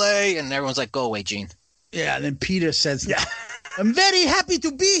 "Hello, LA," and everyone's like, "Go away, Gene." Yeah, and then Peter says, "Yeah, I'm very happy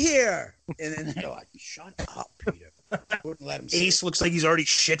to be here." And then they're like, "Shut up, Peter." Wouldn't let him Ace looks like he's already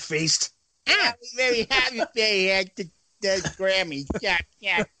shit-faced. I'm very happy to be here at the Grammy.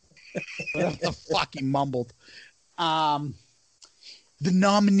 Yeah. What the fuck he mumbled. The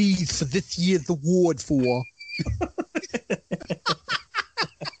nominees for this year's award for.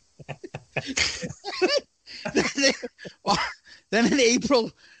 Then in April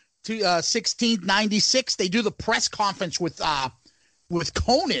 16th, 96, they do the press conference with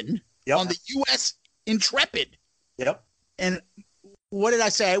Comin on the U.S. Intrepid. Yep. And what did I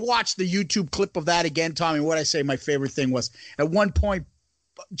say? I watched the YouTube clip of that again, Tommy. What I say my favorite thing was, at one point,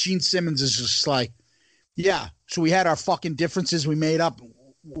 Gene Simmons is just like, yeah, so we had our fucking differences we made up.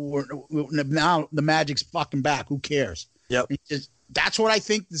 Now the magic's fucking back. Who cares? Yep. That's what I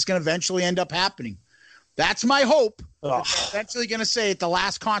think is going to eventually end up happening. That's my hope. Oh. They're eventually going to say at the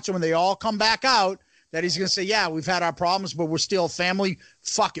last concert when they all come back out that he's going to say, yeah, we've had our problems, but we're still family.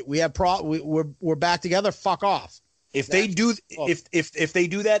 Fuck it. We have we're back together. Fuck off. If they do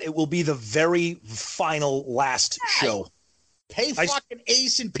that, it will be the very final last show. Pay fucking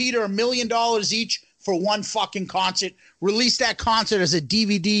Ace and Peter $1 million each for one fucking concert. Release that concert as a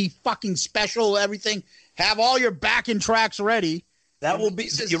DVD fucking special, everything. Have all your backing tracks ready. That will be.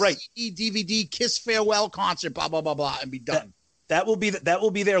 You're right. CD, DVD, Kiss farewell concert, blah blah blah blah, and be done. That will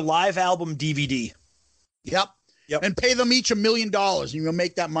be their live album DVD. Yep. And pay them each $1 million, and you'll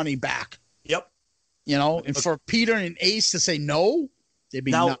make that money back. Yep. You know, and for Peter and Ace to say no, they'd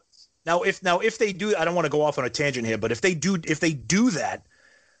be nuts. Now if they do, I don't want to go off on a tangent here, but if they do that,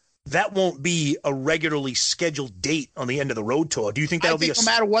 that won't be a regularly scheduled date on the end of the road tour. Do you think that'll be? No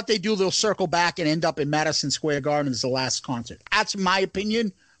matter what they do, they'll circle back and end up in Madison Square Garden as the last concert. That's my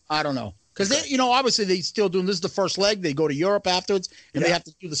opinion. I don't know, because they, obviously they still doing this is the first leg. They go to Europe afterwards, and they have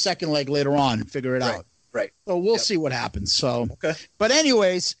to do the second leg later on and figure it out. Right. So we'll see what happens. So okay. But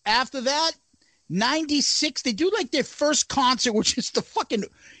anyways, after that. 96, they do like their first concert, which is the fucking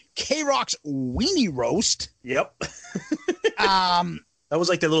K-Rock's Weenie Roast. Yep. That was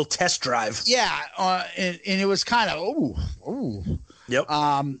like their little test drive. Yeah, and it was kind of, Yep.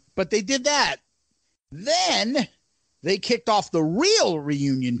 But they did that. Then they kicked off the real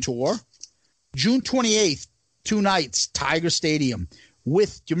reunion tour, June 28th, 2 nights, Tiger Stadium. Do you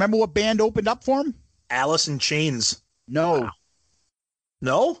remember what band opened up for him? Alice in Chains. No. Wow.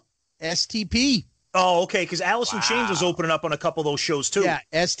 No? STP. Oh, okay, because Alice in Chains was opening up on a couple of those shows too. Yeah,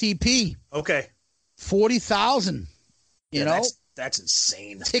 STP. Okay. 40,000. You know? That's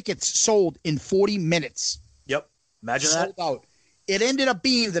insane. Tickets sold in 40 minutes. Yep. Imagine that. Sold out. It ended up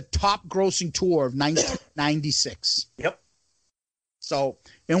being the top grossing tour of 1996. Yep. So,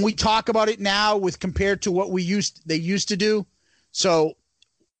 and we talk about it now with compared to what they used to do. So,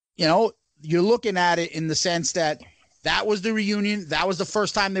 you're looking at it in the sense that was the reunion. That was the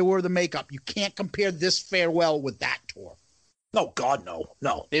first time they wore the makeup. You can't compare this farewell with that tour. No, God,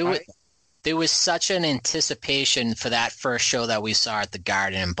 no. There was such an anticipation for that first show that we saw at the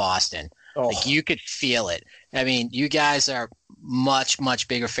Garden in Boston. Oh. Like you could feel it. I mean, you guys are much, much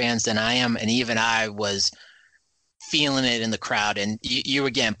bigger fans than I am. And even I was feeling it in the crowd, and you were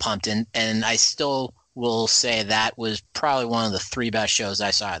getting pumped. And I still will say that was probably one of the 3 best shows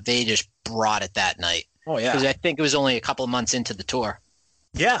I saw. They just brought it that night. Oh, yeah. Because I think it was only a couple of months into the tour.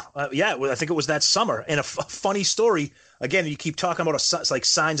 Yeah. I think it was that summer. And a funny story, again, you keep talking about like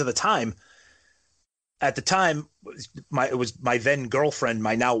signs of the time. At the time, it was my then girlfriend,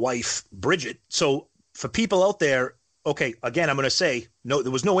 my now wife, Bridget. So for people out there, okay, again, I'm going to say, no,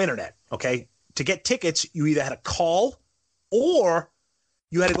 there was no internet, okay? To get tickets, you either had to call or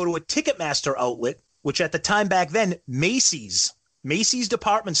you had to go to a Ticketmaster outlet, which at the time back then, Macy's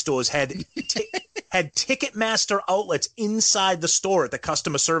department stores had Ticketmaster outlets inside the store at the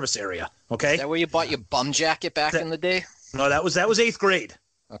customer service area. Okay, is that where you bought your bum jacket back in the day? No, that was 8th grade.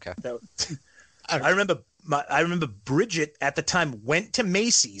 Okay, I remember I remember Bridget at the time went to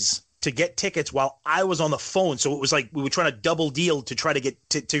Macy's to get tickets while I was on the phone. So it was like we were trying to double deal to try to get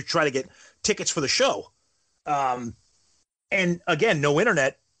tickets for the show. And again, no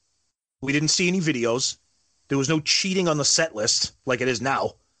internet. We didn't see any videos. There was no cheating on the set list like it is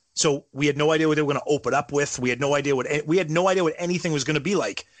now. So we had no idea what they were going to open up with. We had no idea what anything was going to be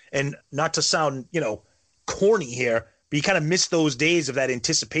like. And not to sound, corny here, but you kind of miss those days of that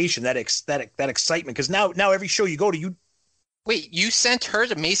anticipation, that excitement. Because now every show you go to, you. Wait, you sent her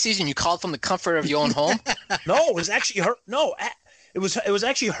to Macy's and you called from the comfort of your own home? No, it was actually her. No, it was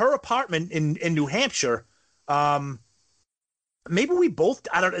actually her apartment in New Hampshire. Maybe we both.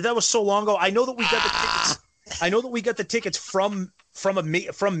 I don't know. That was so long ago. I know that we got the tickets. I know that we got the tickets from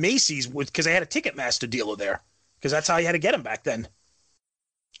Macy's because I had a Ticketmaster dealer there, because that's how you had to get them back then.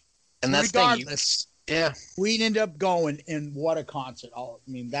 And that's regardless. Yeah, we ended up going, and what a concert!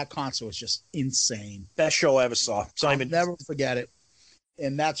 That concert was just insane. Best show I ever saw. I'll never forget it.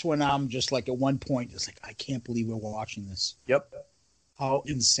 And that's when I'm just like, at one point, it's like, I can't believe we're watching this. Yep. How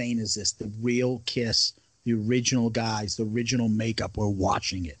insane is this? The real Kiss, the original guys, the original makeup. We're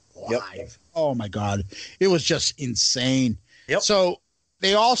watching it live. Yep. Oh my God, it was just insane. Yep. So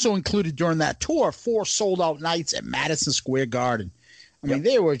they also included during that tour 4 sold-out nights at Madison Square Garden. I mean,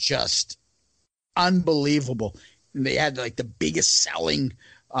 they were just unbelievable. And they had like the biggest selling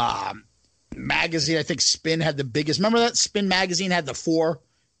magazine. I think Spin had the biggest. Remember that Spin magazine had the 4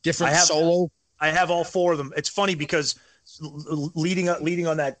 different solo? I have all 4 of them. It's funny because leading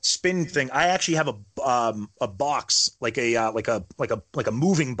on that Spin thing, I actually have a box, like a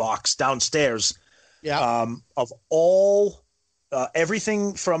moving box downstairs. Yeah. Of all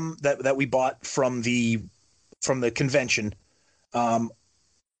everything from that we bought from the convention.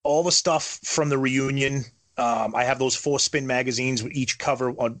 All the stuff from the reunion. I have those 4 Spin magazines with each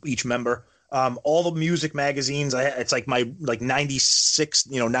cover on each member. All the music magazines. It's like my 96,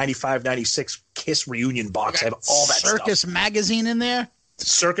 95, 96 Kiss reunion box. I have all that Circus stuff. Magazine in there.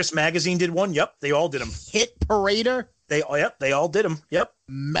 Circus Magazine did one. Yep, they all did them. Hit Parader. They all did them. Yep.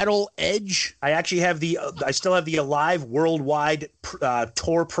 Metal Edge. I actually have I still have the Alive Worldwide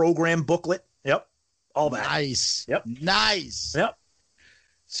tour program booklet. Yep. All that. Nice. Yep. Nice. Yep.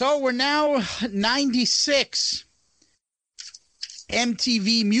 So we're now 96.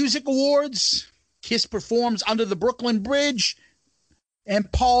 MTV Music Awards. Kiss performs Under the Brooklyn Bridge.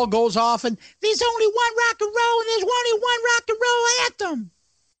 And Paul goes off and there's only one rock and roll and there's only one rock and roll anthem.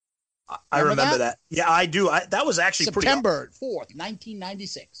 I remember that. Yeah, I do. That was actually September 4th,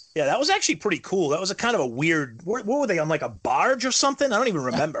 1996. Yeah, that was actually pretty cool. That was a kind of a weird. What were they on, like a barge or something? I don't even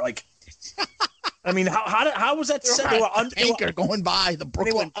remember. Like, I mean, how was that set? They were anchor going by the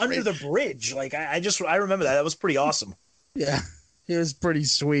Brooklyn. They were under the bridge. Like, I remember that. That was pretty awesome. Yeah, it was pretty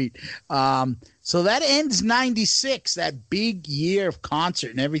sweet. So that ends 96, that big year of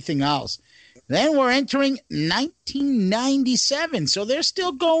concert and everything else. Then we're entering 1997. So they're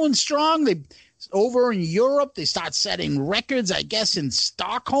still going strong. Over in Europe, they start setting records, I guess, in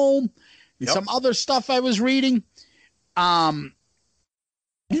Stockholm and some other stuff I was reading. They're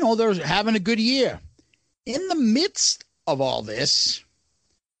having a good year. In the midst of all this,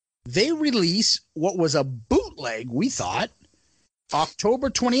 they release what was a bootleg, we thought, October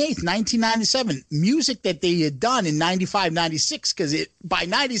 28th, 1997, music that they had done in 95, 96, because by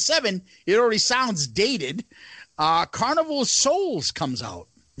 97, it already sounds dated. Carnival of Souls comes out.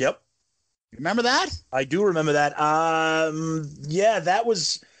 Yep. Remember that? I do remember that. Yeah, that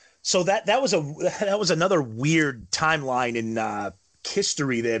was another weird timeline in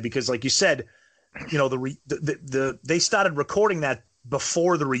history there, because like you said, they started recording that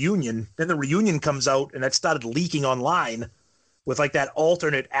before the reunion. Then the reunion comes out and that started leaking online with like that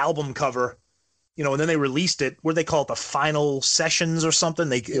alternate album cover, and then they released it. What did they call it? The Final Sessions or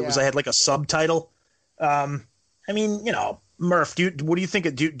something? I had like a subtitle. Murph, what do you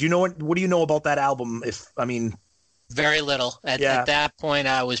think? Do you know what do you know about that album? Very little. At that point,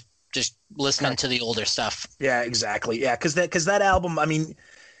 I was just listening to the older stuff. Yeah, exactly. Yeah, because that album,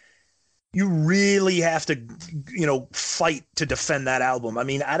 you really have to, fight to defend that album.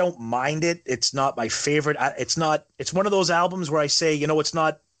 I don't mind it. It's not my favorite. It's one of those albums where I say, it's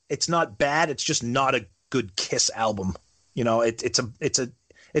not bad. It's just not a good Kiss album. It's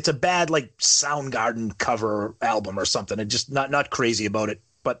a bad like Soundgarden cover album or something. And just not crazy about it,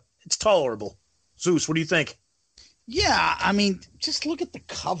 but it's tolerable. Zeus, what do you think? Yeah, just look at the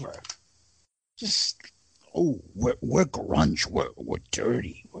cover. We're grunge. We're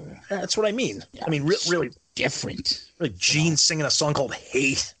dirty. That's what I mean. Yeah, really different. Like Gene singing a song called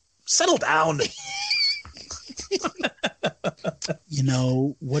 "Hate." Settle down.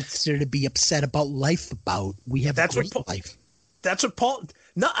 what's there to be upset about life about? We have a great life. That's what Paul.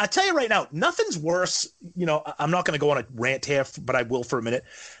 No, I tell you right now, nothing's worse. I'm not going to go on a rant here, but I will for a minute.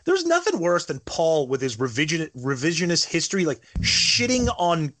 There's nothing worse than Paul with his revisionist history, like shitting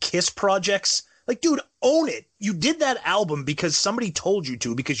on Kiss projects. Like, dude, own it. You did that album because somebody told you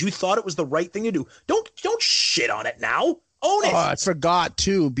to, because you thought it was the right thing to do. Don't shit on it now. Own it. Oh, I forgot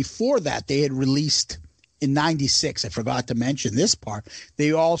too. Before that, they had released in '96. I forgot to mention this part.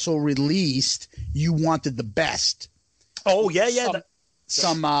 They also released "You Wanted the Best." Oh yeah.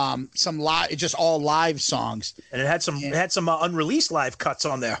 Some live, just all live songs, and it had some unreleased live cuts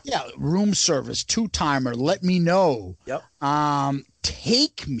on there. Yeah, Room Service, Two Timer, Let Me Know. Yep.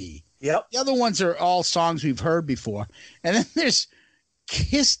 Take Me. Yep. The other ones are all songs we've heard before, and then there's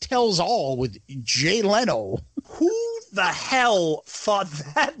Kiss Tells All with Jay Leno. Who the hell thought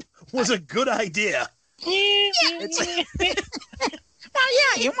that was a good idea?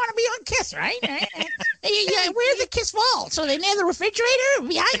 Oh, yeah, you want to be on Kiss, right? Yeah, where's the Kiss vault? So they're near the refrigerator,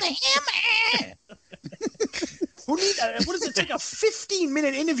 behind the ham. What does it take a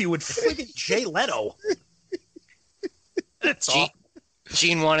 15-minute interview with friggin' Jay Leno? That's all.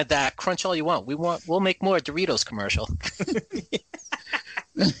 Gene wanted that. Crunch all you want. We'll make more Doritos commercial.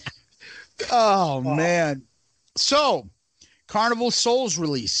 Oh, man. So, Carnival Souls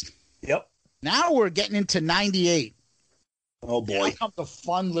released. Yep. Now we're getting into 98. Oh, boy. Now comes the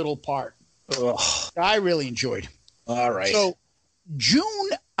fun little part. Ugh. I really enjoyed. All right. So,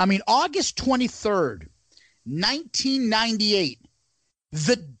 August 23rd, 1998,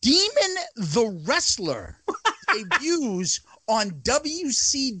 The Demon the Wrestler debuts on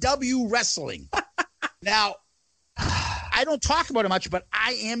WCW Wrestling. Now, I don't talk about it much, but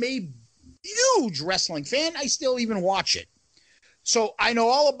I am a huge wrestling fan. I still even watch it. So I know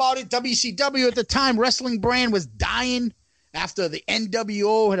all about it. WCW at the time, wrestling brand was dying after the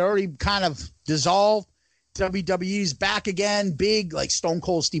NWO had already kind of dissolved. WWE's back again, big, like Stone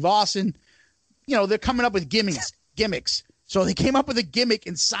Cold Steve Austin. They're coming up with gimmicks. So they came up with a gimmick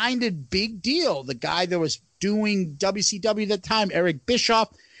and signed a big deal. The guy that was doing WCW at the time, Eric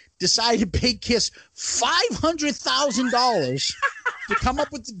Bischoff, decided to pay Kiss $500,000 to come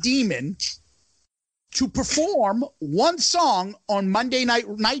up with the Demon to perform one song on Monday Night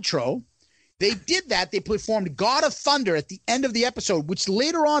Nitro. They did that. They performed God of Thunder at the end of the episode, which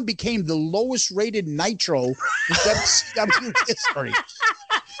later on became the lowest rated Nitro in WCW history.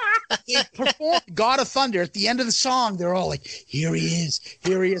 They performed God of Thunder at the end of the song. They're all like, here he is.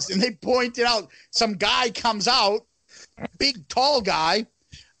 And they pointed out, some guy comes out, big, tall guy,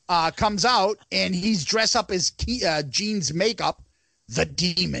 comes out, and he's dressed up as Gene's makeup, the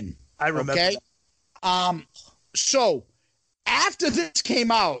Demon. I remember. Okay? So after this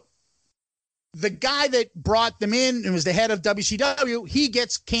came out, the guy that brought them in and was the head of WCW, he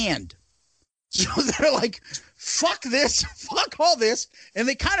gets canned. So they're like, fuck this, fuck all this. And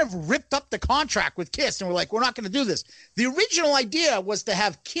they kind of ripped up the contract with Kiss and were like, we're not going to do this. The original idea was to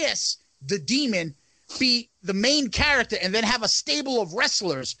have Kiss, the Demon, be the main character and then have a stable of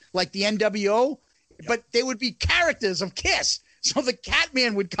wrestlers like the NWO, but they would be characters of Kiss. So the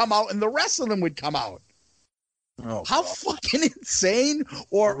Catman would come out and the rest of them would come out. Oh, how God. fucking insane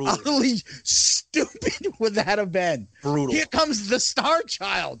or Brutal. utterly stupid would that have been? Brutal. Here comes the Star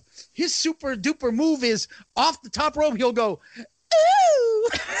Child. His super duper move is off the top rope. He'll go, ooh.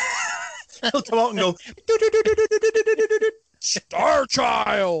 He'll come out and go, Star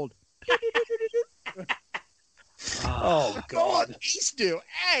Child. oh, God. He's do.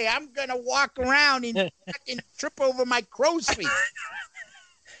 Hey, I'm going to walk around and fucking trip over my crow's feet.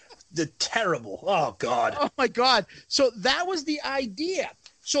 The terrible. Oh, God. Oh, my God. So that was the idea.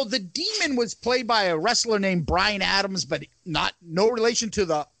 So the Demon was played by a wrestler named Bryan Adams, but no relation to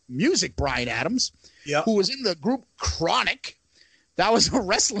the music Bryan Adams, who was in the group Chronic. That was a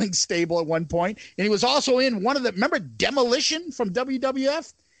wrestling stable at one point. And he was also in one of the, remember Demolition from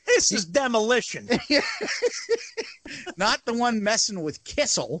WWF? This is Demolition. Not the one messing with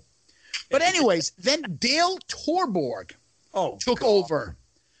Kissel. But anyways, then Dale Torborg took over.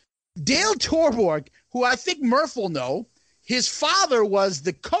 Dale Torborg, who I think Murph will know, his father was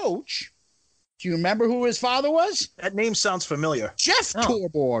the coach. Do you remember who his father was? That name sounds familiar. Jeff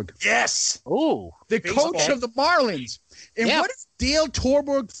Torborg. Yes. Oh, the coach of the Marlins. And what is Dale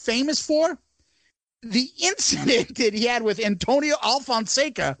Torborg famous for? The incident that he had with Antonio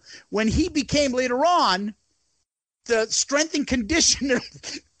Alfonseca when he became later on the strength and conditioner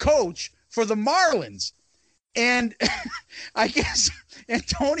coach for the Marlins. And I guess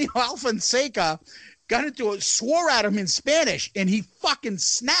Antonio Alfonseca swore at him in Spanish, and he fucking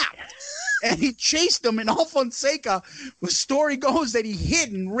snapped. And he chased him, and Al Fonseca, the story goes that he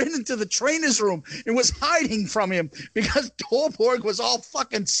hid and ran into the trainer's room and was hiding from him because Torborg was all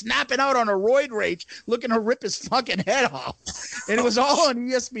fucking snapping out on a roid rage, looking to rip his fucking head off. And it was all on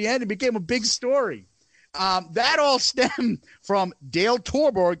ESPN. It became a big story. That all stemmed from Dale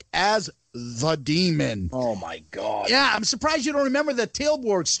Torborg as the Demon. Oh, my God. Yeah, I'm surprised you don't remember the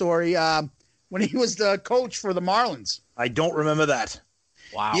Tailborg story when he was the coach for the Marlins. I don't remember that.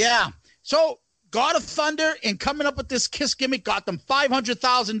 Wow. Yeah. So, God of Thunder and coming up with this Kiss gimmick got them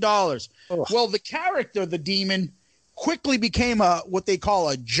 $500,000. Well, the character, the Demon, quickly became what they call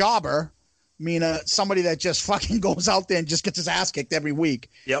a jobber. I mean, somebody that just fucking goes out there and just gets his ass kicked every week.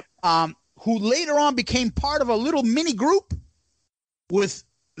 Yep. Who later on became part of a little mini group with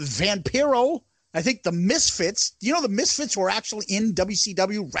Vampiro. I think the Misfits. Do you know the Misfits were actually in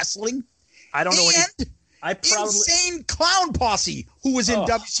WCW wrestling? I don't know And Insane Clown Posse, who was in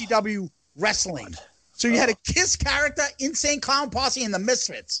WCW wrestling. So you had a Kiss character, Insane Clown Posse, and the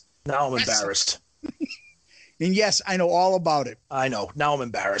Misfits. Now I'm embarrassed. And yes, I know all about it. I know. Now I'm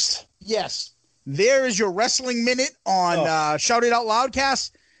embarrassed. Yes. There is your wrestling minute on Shout It Out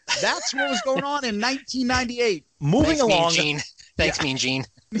Loudcast. That's what was going on in 1998. Moving Thanks, along. Mean Gene. Thanks, Mean Gene.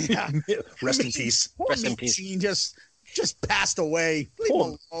 Yeah. Rest in peace. Rest in peace. Gene just passed away. Leave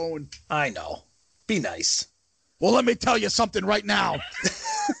him alone. I know. Be nice. Well, let me tell you something right now.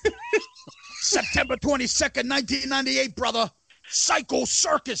 September 22nd, 1998, brother. Psycho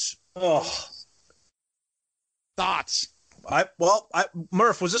Circus. Oh. Thoughts?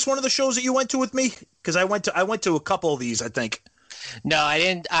 Murph, was this one of the shows that you went to with me? Because I went to a couple of these, I think. No, I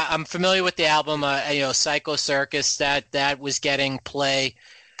didn't. I'm familiar with the album. Psycho Circus. That was getting play,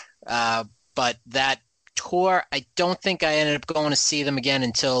 but that tour, I don't think I ended up going to see them again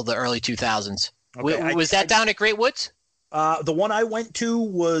until the early 2000s. Okay, was that down at Great Woods? The one I went to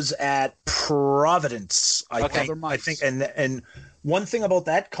was at Providence. I think, and one thing about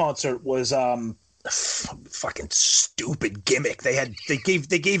that concert was fucking stupid gimmick. They gave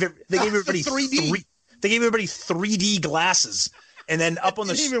everybody 3D. They gave everybody 3D glasses, and then up on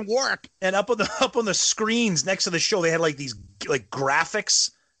the didn't even work. And up on the screens next to the show, they had like these like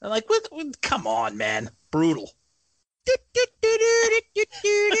graphics. And like, what? Come on, man, brutal.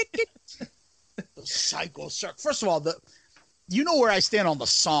 Psycho Circus. First of all, you know where I stand on the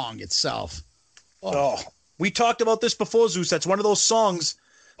song itself. We talked about this before, Zeus. That's one of those songs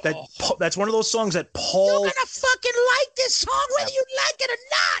that's one of those songs that Paul. You're gonna fucking like this song whether you like it or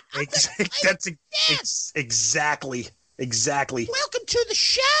not. Exactly. Welcome to the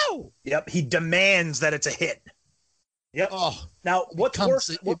show. Yep, he demands that it's a hit. Yep. Oh, now what's worse?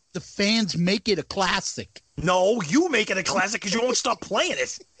 If the fans make it a classic. No, you make it a classic because you won't stop playing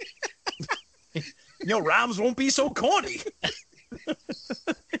it. Rhymes won't be so corny.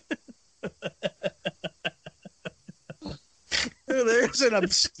 There's an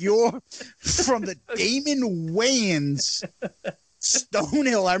obscure from the Damon Wayans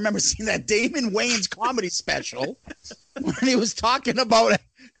Stonehill. I remember seeing that Damon Wayans comedy special when he was talking about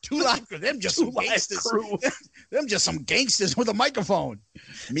Two Live Crew. Them just some gangsters. Them just some gangsters with a microphone.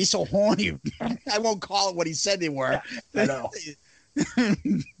 Me so horny. I won't call it what he said they were. I know.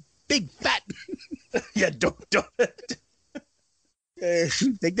 Big fat. Yeah, don't.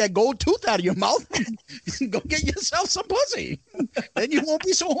 Take that gold tooth out of your mouth and go get yourself some pussy. Then you won't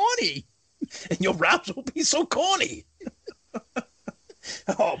be so horny. And your raps won't be so corny.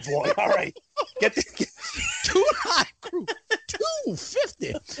 Oh, boy. All right. Get Two Live Crew.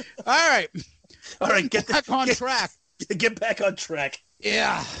 250. All right. Get back on track. Get back on track.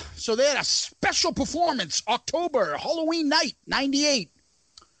 Yeah. So they had a special performance October, Halloween night, 98.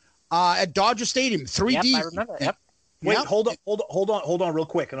 At Dodger Stadium, 3D. Yep, I remember. Yep. Wait, hold on real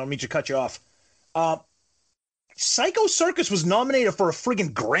quick, and I don't mean to cut you off. Psycho Circus was nominated for a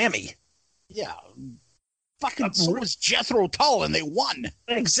friggin' Grammy. Yeah. Fucking so was Jethro Tull, and they won.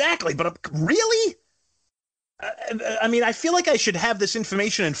 Exactly, but really? I mean, I feel like I should have this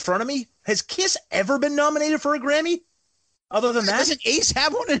information in front of me. Has Kiss ever been nominated for a Grammy? Other than that? Doesn't Ace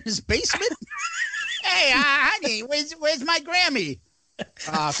have one in his basement? Hey, honey, where's my Grammy?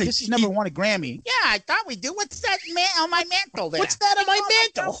 Kiss has never won a Grammy. Yeah, I thought we do. What's that on my mantle there? What's that on my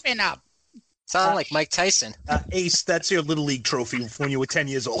mantle? Up. Sound like Mike Tyson. Ace, that's your Little League trophy when you were 10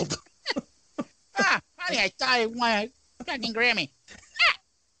 years old. Honey, I thought I won a fucking Grammy.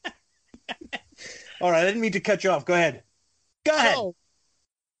 All right, I didn't mean to cut you off. Go ahead. So,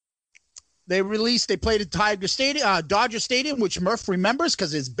 they played at Dodger Stadium, which Murph remembers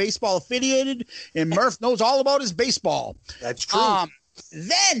because it's baseball affiliated, and Murph knows all about his baseball. That's true.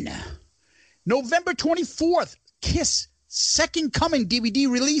 Then November 24th, Kiss Second Comin DVD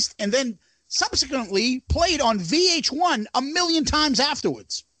released and then subsequently played on VH1 a million times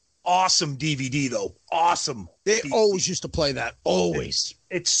afterwards. Awesome DVD though. Awesome. They DVD. always used to play that. Always.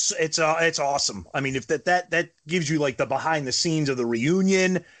 It's awesome. I mean, if that gives you like the behind the scenes of the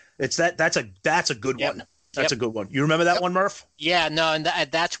reunion, that's a good one. That's a good one. You remember that one, Murph? Yeah, no, and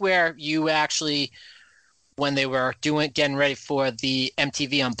that's where you actually, when they were getting ready for the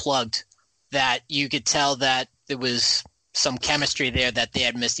MTV Unplugged, that you could tell that there was some chemistry there, that they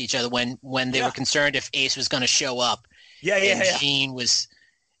had missed each other when they were concerned if Ace was going to show up. Gene was,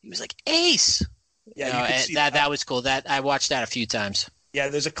 he was like, Ace. Yeah, that was cool. That I watched that a few times. Yeah,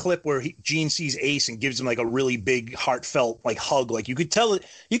 there's a clip where Gene sees Ace and gives him like a really big, heartfelt like hug. Like you could tell it.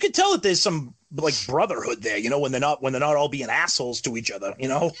 You could tell that there's some like brotherhood there. You know, when they're not all being assholes to each other. You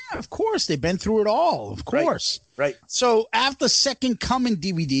know. Yeah, of course they've been through it all. Of course. Right. So after Second Comin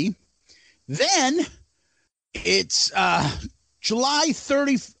DVD, then it's January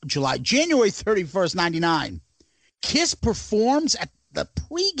 31st, 99. Kiss performs at the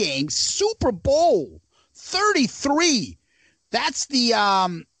pregame Super Bowl 33. That's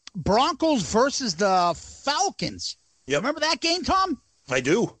the Broncos versus the Falcons. Yep. Remember that game, Tom? I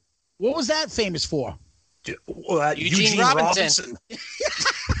do. What was that famous for? Eugene Robinson.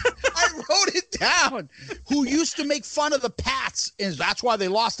 I wrote it down. Who used to make fun of the Pats, and that's why they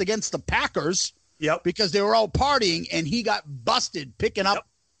lost against the Packers. Yep. Because they were all partying, and he got busted picking up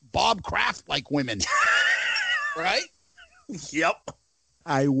Bob Kraft like women. Right? Yep.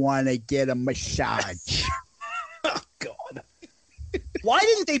 I want to get a massage. Oh, God. Why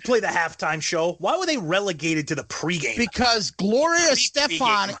didn't they play the halftime show? Why were they relegated to the pregame? Because Gloria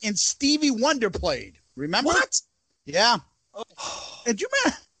Estefan and Stevie Wonder played. Remember? What? Yeah. And do you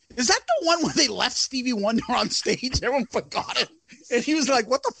remember? Is that the one where they left Stevie Wonder on stage? Everyone forgot it. And he was like,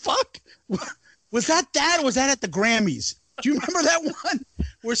 what the fuck? Was that or was that at the Grammys? Do you remember that one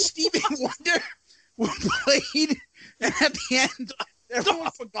where Stevie Wonder played and at the end everyone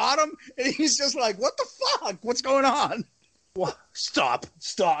forgot him? And he's just like, what the fuck? What's going on? Well, stop.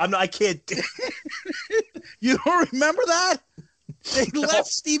 I can't. You don't remember that? They left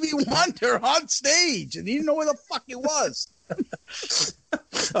Stevie Wonder on stage, and he didn't know where the fuck he was.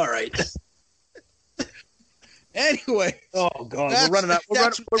 All right. Anyway. Oh, God. We're running out.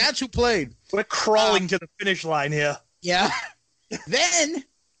 That's who played. We're crawling to the finish line here. Yeah. Then,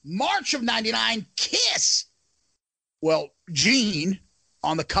 March of 99, Kiss. Well, Gene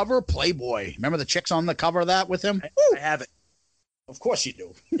on the cover of Playboy. Remember the chicks on the cover of that with him? I have it. Of course you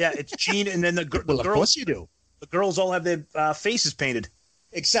do. Yeah, it's Gene, and then the girls. Of course you do. The girls all have their faces painted.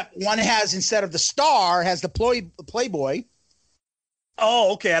 Except one has, instead of the star, has the Playboy.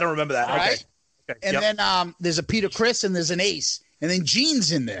 Oh, okay. I don't remember that. All right. Okay. And then there's a Peter Criss and there's an Ace. And then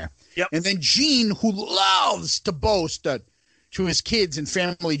Gene's in there. Yep. And then Gene, who loves to boast to his kids and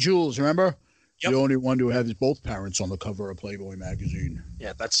family jewels, remember? Yep. The only one who has both parents on the cover of Playboy magazine.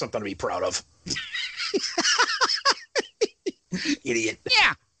 Yeah, that's something to be proud of. Idiot.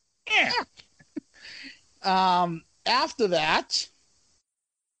 Yeah. After that,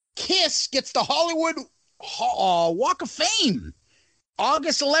 Kiss gets the Hollywood Walk of Fame,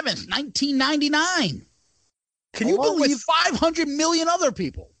 August 11th, 1999. Can you believe with 500 million other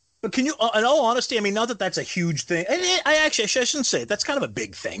people? But can you, in all honesty, I mean, not that that's a huge thing. I shouldn't say it. That's kind of a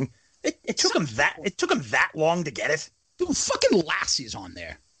big thing. It took him that long to get it. Dude, fucking Lassie's on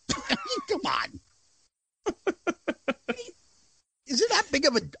there. I mean, come on. Is it that big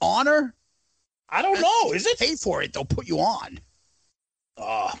of an honor? I don't know. Is it? Pay for it. They'll put you on.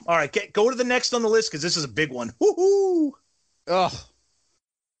 All right. Go to the next on the list because this is a big one. Woohoo! Ugh.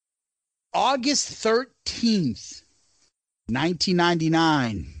 August 13th,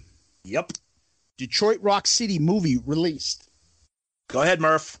 1999. Yep. Detroit Rock City movie released. Go ahead,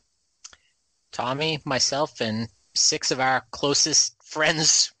 Murph. Tommy, myself, and 6 of our closest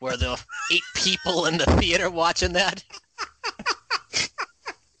friends were the 8 people in the theater watching that.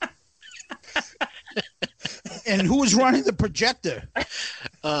 And who was running the projector?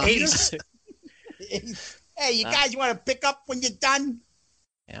 Ace. Hey, you guys want to pick up when you're done?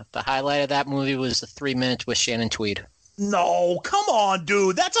 Yeah, the highlight of that movie was the 3 minutes with Shannon Tweed. No, come on,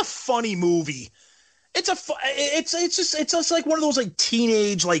 dude. That's a funny movie. It's just like one of those like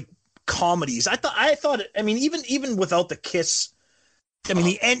teenage like comedies. I thought. I mean, even without the kiss, I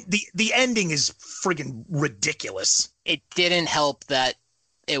mean the ending is friggin' ridiculous. It didn't help that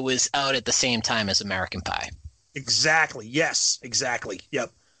it was out at the same time as American Pie. Exactly. Yes. Exactly.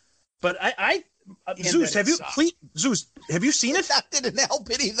 Yep. But Zeus, have you seen it? That didn't help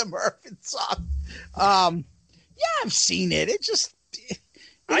it either, Murph. It sucked. Yeah, I've seen it. It just,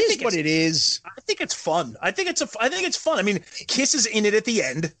 what it is. I think it's fun. I think it's fun. I mean, Kiss is in it at the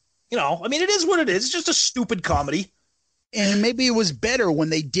end. You know, I mean, it is what it is. It's just a stupid comedy. And maybe it was better when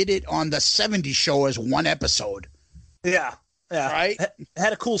they did it on the 70s show as one episode. Yeah. Right? It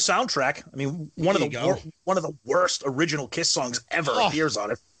had a cool soundtrack. I mean, one of the worst original Kiss songs ever appears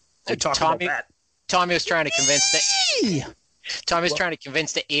on it. We talked about that. Tommy was trying to convince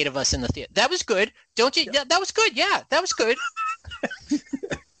the 8 of us in the theater. That was good. Don't you? Yeah, that was good. Yeah, that was good.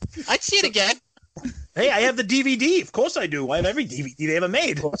 I'd see it again. Hey, I have the DVD. Of course I do. I have every DVD they ever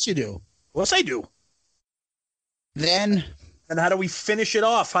made. Of course you do. Of course I do. Then, and how do we finish it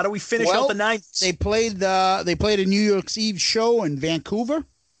off? How do we finish out the 90s? They played a New Year's Eve show in Vancouver.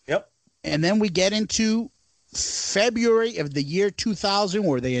 Yep. And then we get into February of the year 2000,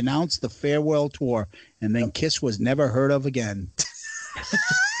 where they announced the farewell tour, and then Kiss was never heard of again.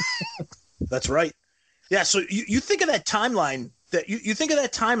 That's right. Yeah. So you think of that timeline. You think of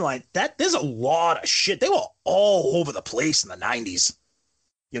that timeline. That there's a lot of shit. They were all over the place in the 90s.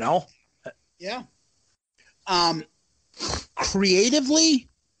 You know. Yeah. Creatively,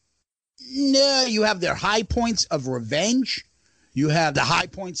 no, you have their high points of Revenge. You have the high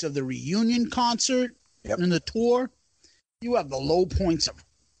points of the reunion concert and the tour. You have the low points of,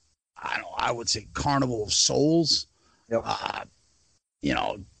 I would say Carnival of Souls. Yep. You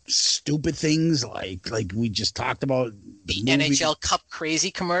know, stupid things like we just talked about. The NHL Cup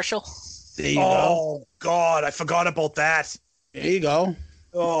Crazy commercial. There you go. God, I forgot about that. There you go.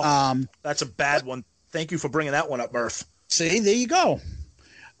 Oh, that's a bad one. Thank you for bringing that one up, Murph. See, there you go.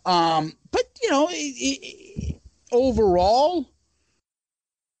 But, you know, overall,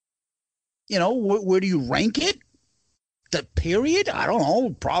 you know, where do you rank it? The period? I don't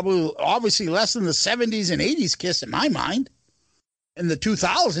know. Probably, obviously, less than the 70s and 80s Kiss in my mind. In the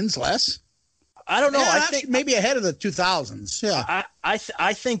 2000s, less. I don't know. Yeah, I think maybe ahead of the 2000s. Yeah.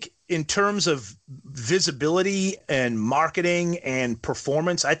 I think in terms of visibility and marketing and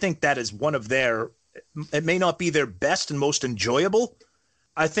performance, I think that is one of their. It may not be their best and most enjoyable.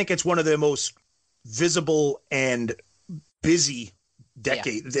 I think it's one of their most visible and busy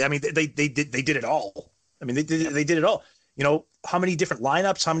decade. Yeah. I mean, they did it all. I mean, they did it all. You know, how many different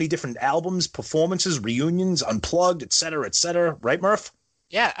lineups, how many different albums, performances, reunions, unplugged, et cetera, right, Murph?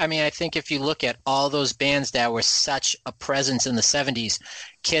 Yeah, I mean, I think if you look at all those bands that were such a presence in the 70s,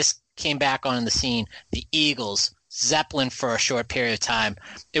 Kiss came back on the scene, the Eagles, Zeppelin for a short period of time.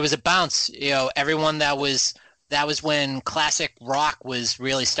 It was a bounce. You know, everyone that was when classic rock was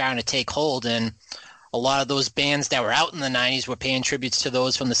really starting to take hold, and a lot of those bands that were out in the 90s were paying tributes to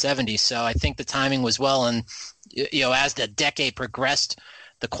those from the 70s. So I think the timing was well, and you know, as the decade progressed,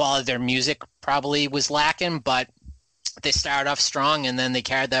 the quality of their music probably was lacking, but they started off strong, and then they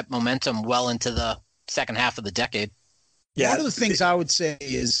carried that momentum well into the second half of the decade. Yeah. One of the things I would say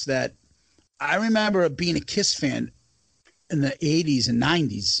is that I remember being a Kiss fan in the 80s and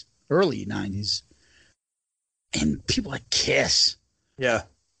 90s, early 90s, and people like Kiss. Yeah.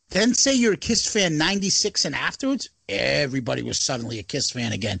 Then say you're a Kiss fan 96 and afterwards, everybody was suddenly a Kiss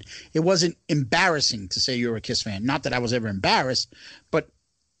fan again. It wasn't embarrassing to say you're a Kiss fan. Not that I was ever embarrassed, but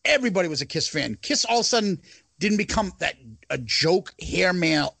everybody was a Kiss fan. Kiss all of a sudden didn't become a joke hair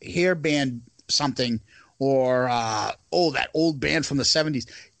band something, or that old band from the 70s.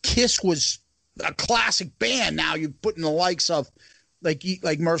 Kiss was a classic band. Now you're putting the likes of, like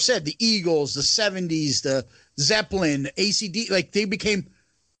Murph said, the Eagles, the 70s, the Zeppelin, ACD. Like, they became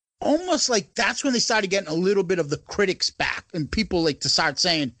almost like that's when they started getting a little bit of the critics back, and people like to start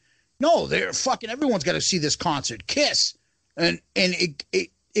saying, no, they're fucking, everyone's got to see this concert, Kiss. And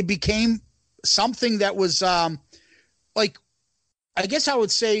it became something that was like, I guess I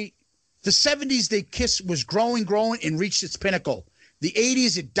would say the 70s, the Kiss was growing and reached its pinnacle. The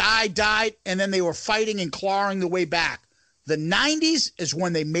 80s, it died, and then they were fighting and clawing the way back. The 90s is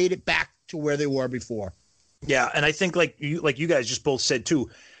when they made it back to where they were before. Yeah, and I think like you guys just both said too,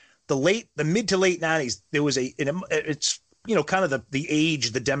 the mid to late 90s, there was it's, you know, kind of the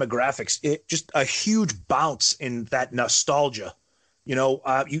age, the demographics, it just a huge bounce in that nostalgia. You know,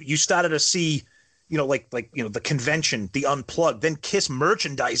 you started to see, you know, like you know, the convention, the Unplugged, then Kiss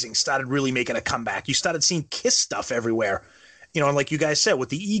merchandising started really making a comeback. You started seeing Kiss stuff everywhere. You know, and like you guys said, with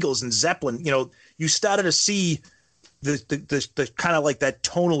the Eagles and Zeppelin, you know, you started to see the kind of like that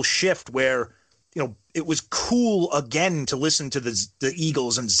tonal shift where, you know, it was cool again to listen to the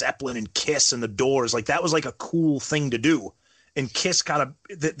Eagles and Zeppelin and Kiss and the Doors. Like, that was like a cool thing to do. And Kiss kind of,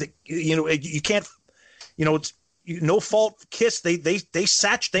 you know, you can't, you know, no fault Kiss. They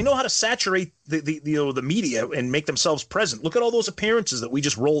know how to saturate the media and make themselves present. Look at all those appearances that we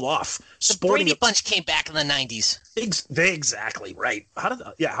just rolled off. The Brady Bunch came back in the 90s. Exactly right.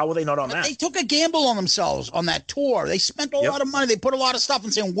 How were they not on that? They took a gamble on themselves on that tour. They spent a lot of money. They put a lot of stuff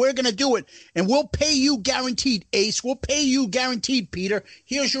and saying, we're going to do it. And we'll pay you guaranteed, Ace. We'll pay you guaranteed, Peter.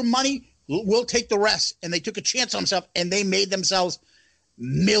 Here's your money. We'll take the rest. And they took a chance on themselves, and they made themselves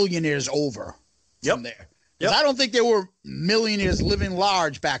millionaires over from there. Because I don't think they were millionaires living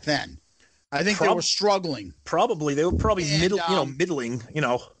large back then. I think they were struggling. Probably. They were probably middling,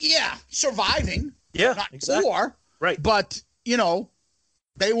 Yeah, surviving. Yeah, not exactly. poor. Right. But,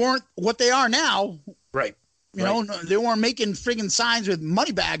 they weren't what they are now. Right. You know, they weren't making friggin' signs with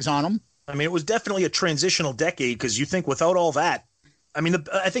money bags on them. I mean, it was definitely a transitional decade because you think without all that, I mean,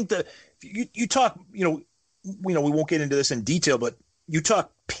 I think you talk, we won't get into this in detail, but you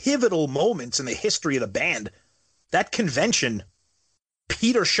talk pivotal moments in the history of the band. That convention,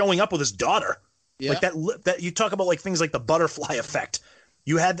 Peter showing up with his daughter, like that you talk about like things like the butterfly effect.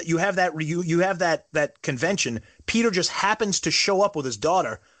 You have that convention. Peter just happens to show up with his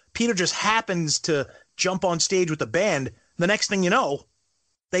daughter. Peter just happens to jump on stage with the band. The next thing you know,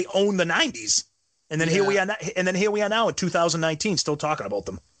 they own the 90s. And then here we are now in 2019 still talking about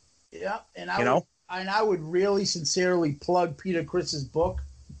them. Yeah, and I would really sincerely plug Peter Criss's book.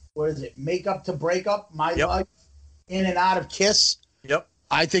 What is it? Make Up to Break Up, My Life in and Out of Kiss. Yep.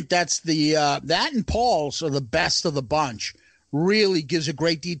 I think that's that and Paul's are the best of the bunch. Really gives a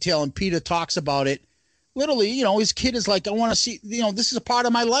great detail, and Peter talks about it. Literally, his kid is like, I want to see, this is a part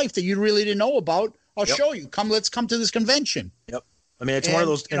of my life that you really didn't know about. I'll show you. Let's come to this convention. Yep. I mean, it's one of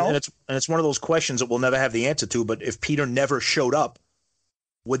those, and it's one of those questions that we'll never have the answer to. But if Peter never showed up,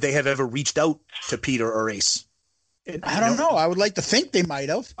 would they have ever reached out to Peter or Ace? I don't know. I would like to think they might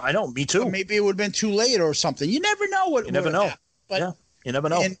have. I know, me too. But maybe it would have been too late or something. You never know You never know. But, you never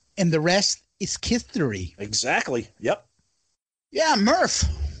know. And the rest is history. Exactly. Yep. Yeah, Murph.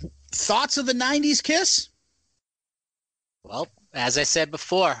 Thoughts of the 90s Kiss? Well, as I said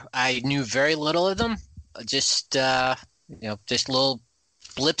before, I knew very little of them. Just little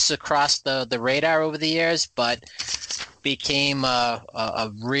blips across the radar over the years, but became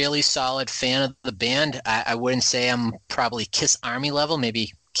a really solid fan of the band. I wouldn't say I'm probably Kiss Army level,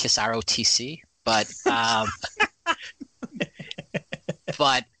 maybe Kiss ROTC, but I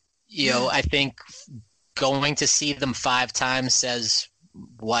think going to see them 5 times says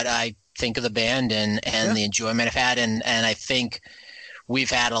what I think of the band and the enjoyment I've had, and I think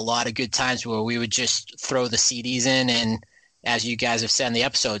we've had a lot of good times where we would just throw the CDs in, and as you guys have said in the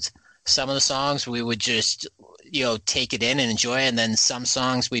episodes, some of the songs we would just take it in and enjoy it, and then some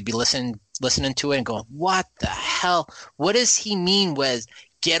songs we'd be listening to it and go, what the hell? What does he mean with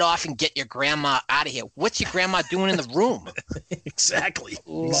get off and get your grandma out of here? What's your grandma doing in the room? Exactly.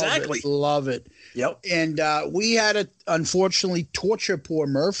 Love it. Yep. And we had to unfortunately torture poor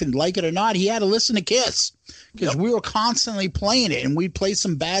Murph, and like it or not, he had to listen to Kiss because we were constantly playing it, and we'd play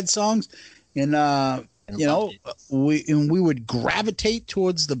some bad songs, and we would gravitate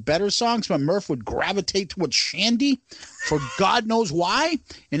towards the better songs, but Murph would gravitate towards Shandy for God knows why.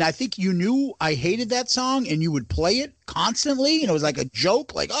 And I think you knew I hated that song, and you would play it constantly, and it was like a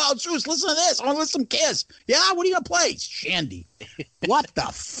joke, like, oh, Zeus, listen to this. I want to listen to Kiss. Yeah, what are you going to play? Shandy. What the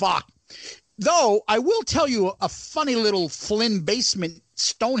fuck? Though, I will tell you a funny little Flynn basement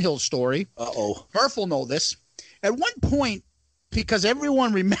Stonehill story. Uh-oh. Murph will know this. At one point, because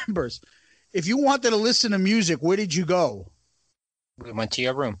everyone remembers, if you wanted to listen to music, where did you go? We went to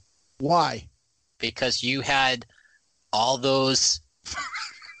your room. Why? Because you had all those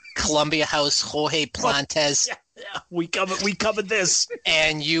Columbia House Jorge Plantes. Yeah, we covered this.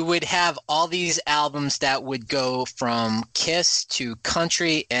 And you would have all these albums that would go from Kiss to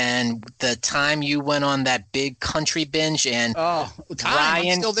country, and the time you went on that big country binge, and I'm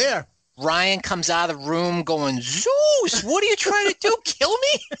still there. Ryan comes out of the room going, Zeus, what are you trying to do? Kill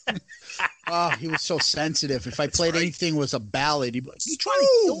me? Oh, he was so sensitive. If I played anything was a ballad, he'd be like, you trying to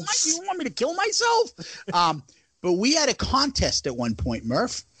kill me? You want me to kill myself? But we had a contest at one point,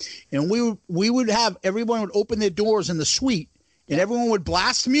 Murph, and we would have everyone would open their doors in the suite, and everyone would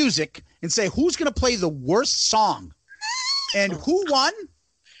blast music and say, who's going to play the worst song? And who won?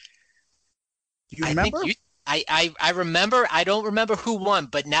 Do you remember? I remember. I don't remember who won,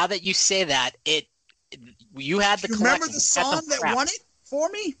 but now that you say that, you had the. Do you remember the song that won it for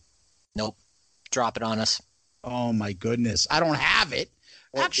me? Nope. Drop it on us. Oh my goodness, I don't have it.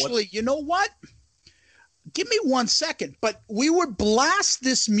 Actually, you know what? Give me 1 second. But we would blast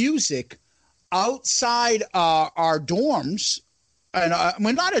this music outside our dorms, and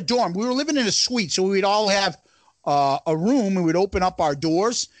we're not a dorm. We were living in a suite, so we'd all have a room and we'd open up our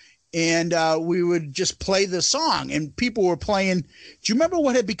doors and we would just play the song. And people were playing. Do you remember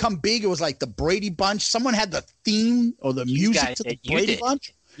what had become big? It was like the Brady Bunch. Someone had the theme or the music to the Brady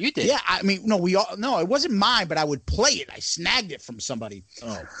Bunch. You did. Yeah, I mean, no, it wasn't mine, but I would play it. I snagged it from somebody.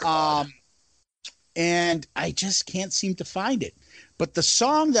 Oh, God. And I just can't seem to find it. But the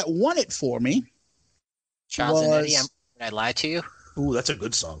song that won it for me Charles and Eddie, did I lie to you? Ooh, that's a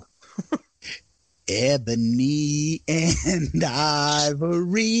good song. Ebony and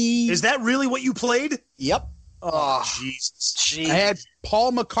Ivory. Is that really what you played? Yep. Oh, Jesus. I had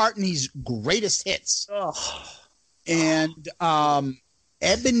Paul McCartney's greatest hits. Oh. And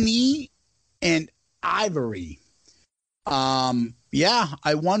Ebony and Ivory. Yeah,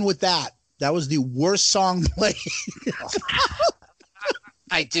 I won with that. That was the worst song played.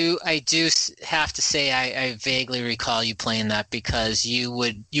 I do have to say I vaguely recall you playing that because you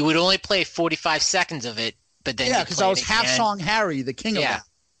would only play 45 seconds of it, but then yeah, because I was half song Harry, the king of that.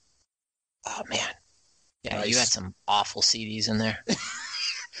 Oh man, yeah, nice. You had some awful CDs in there.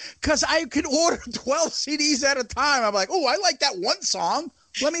 Because I could order 12 CDs at a time. I'm like, oh, I like that one song.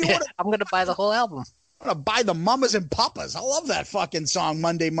 Let me order. I'm gonna buy the whole album. I'm gonna buy the Mamas and Papas. I love that fucking song,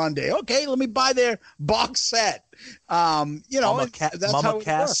 Monday. Okay, let me buy their box set. Mama that's how it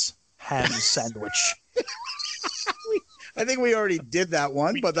Cass ham sandwich. I think we already did that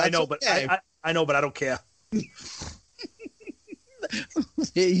one, but that's okay. I know, but I don't care.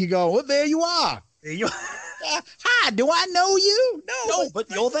 Here you go. Well, there you are. There you. Hi, do I know you? No, but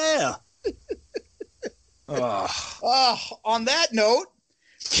you're there. On that note,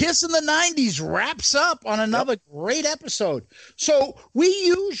 Kiss in the 90s wraps up on another great episode. So we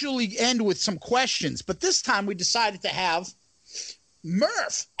usually end with some questions, but this time we decided to have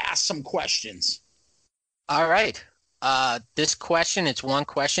Murph ask some questions. All right. This question, it's one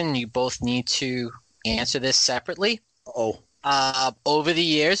question. You both need to answer this separately. Over the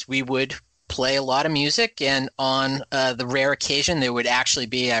years, we would play a lot of music, and on the rare occasion, there would actually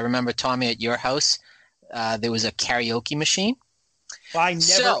be, I remember, Tommy, at your house, there was a karaoke machine. I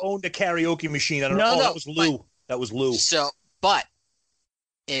never owned a karaoke machine. I don't know. That was Lou. That was Lou. But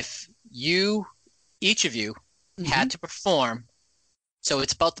if each of you had to perform, so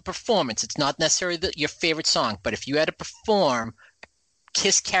it's about the performance. It's not necessarily your favorite song, but if you had to perform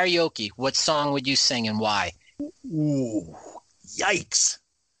Kiss karaoke, what song would you sing and why? Ooh, yikes.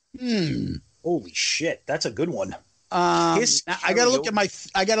 Holy shit. That's a good one. Kiss I gotta look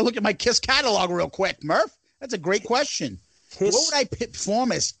at my Kiss catalog real quick, Murph. That's a great question. What would I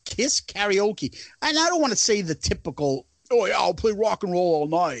perform as Kiss karaoke? And I don't want to say the typical, oh yeah, I'll play rock and roll all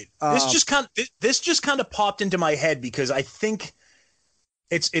night. This just kind of popped into my head because I think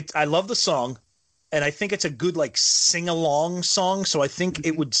I love the song, and I think it's a good like sing along song. So I think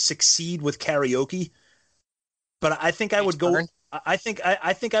it would succeed with karaoke. But I think I would go. I think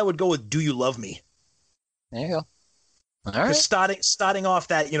I would go with "Do You Love Me." There you go. All right. Starting off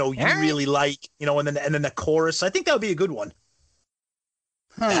that really like and then the chorus. I think that would be a good one.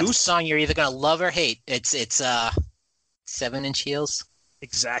 That's a song you're either gonna love or hate. It's 7-inch heels.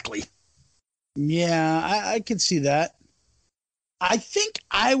 Exactly. Yeah, I can see that. I think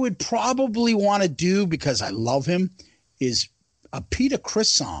I would probably want to do, because I love him, is a Peter Criss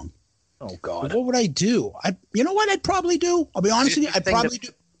song. Oh God. What would I do? You know what I'd probably do? I'll be honest with you. I'd probably do.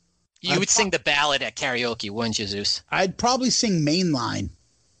 You would sing the ballad at karaoke, wouldn't you, Zeus? I'd probably sing Mainline.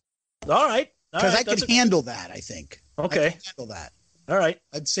 All right. Because I could handle that, I think. Okay. I could handle that. All right.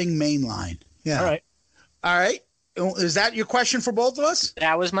 I'd sing Mainline. Yeah. All right. Is that your question for both of us?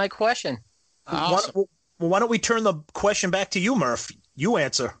 That was my question. Awesome. Why don't we turn the question back to you, Murph? You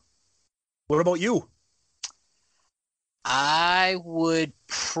answer. What about you? I would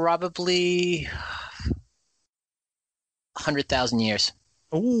probably 100,000 years.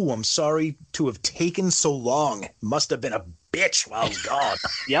 Oh, I'm sorry to have taken so long. Must have been a bitch while I was gone.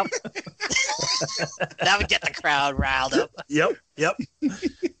 Yep. That would get the crowd riled up. Yep.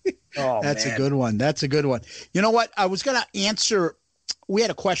 Oh, That's a good one. That's a good one. You know what? I was going to answer. We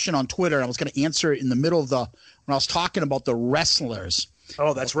had a question on Twitter. I was going to answer it in the middle of when I was talking about the wrestlers.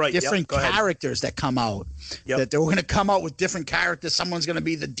 Oh, that's right. Different characters that come out. Yep. That they were going to come out with different characters. Someone's going to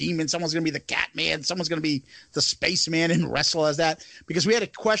be the demon. Someone's going to be the Catman. Someone's going to be the spaceman and wrestle as that. Because we had a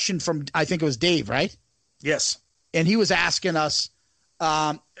question from, I think it was Dave, right? Yes. And he was asking us,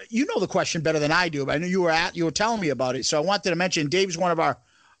 you know the question better than I do, but I know you were telling me about it. So I wanted to mention Dave's one of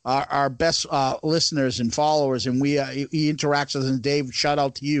our best listeners and followers, and he interacts with us. And Dave, shout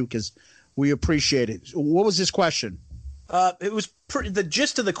out to you because we appreciate it. What was his question? It was the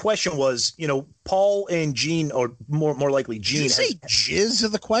gist of the question was, Paul and Gene, or more likely Gene. Did you say jizz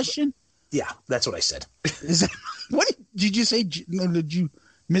of the question? Yeah, that's what I said. Is that what did you say? No, did you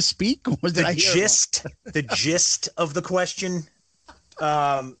misspeak? Or did I hear the gist of the question?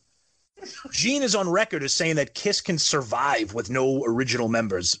 Gene is on record as saying that Kiss can survive with no original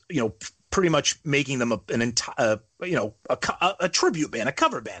members. You know, pretty much making them a tribute band, a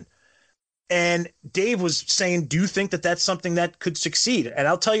cover band. And Dave was saying, do you think that that's something that could succeed? And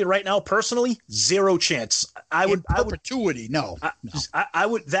I'll tell you right now, personally, zero chance. I would perpetuity. No.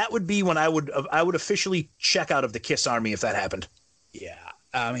 That would be when I would officially check out of the Kiss Army if that happened. Yeah.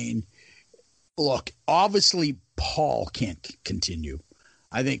 I mean, look, obviously Paul can't continue.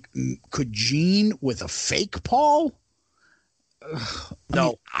 I think, could Gene with a fake Paul?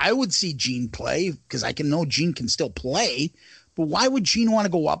 No. I would see Gene play because I can know Gene can still play, but why would Gene want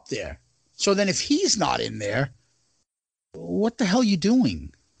to go up there? So then if he's not in there, what the hell are you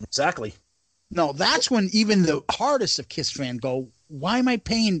doing? Exactly. No, that's when even the hardest of Kiss fans go, why am I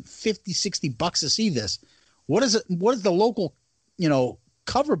paying $50, $60 to see this? What is it? What is the local,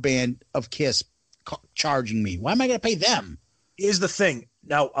 cover band of Kiss charging me? Why am I going to pay them? Here's the thing.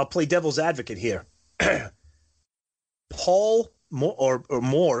 Now, I'll play devil's advocate here. Paul,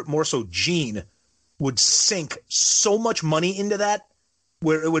 more so Gene, would sink so much money into that,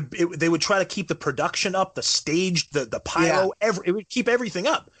 where they would try to keep the production up, the stage, the pyro, it would keep everything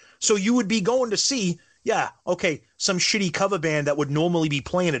up. So you would be going to see, some shitty cover band that would normally be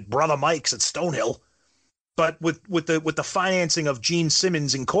playing at Brother Mike's at Stonehill, but with the financing of Gene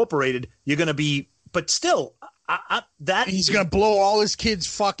Simmons Incorporated, you're going to be, but still. He's gonna blow all his kids'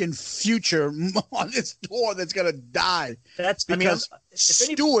 fucking future on this tour that's gonna die. That's because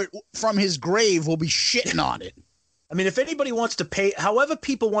Stewart from his grave will be shitting on it. I mean, if anybody wants to pay, however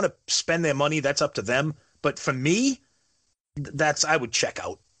people want to spend their money, that's up to them. But for me, I would check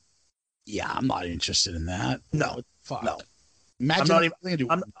out. Yeah, I'm not interested in that. No, fuck. No. Imagine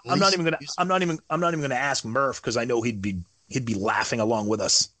I'm not even gonna ask Murph because I know he'd be laughing along with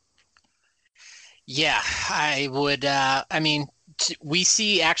us. Yeah, I would. We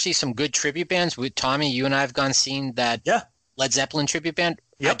see actually some good tribute bands. With Tommy, you and I have seen that Led Zeppelin tribute band.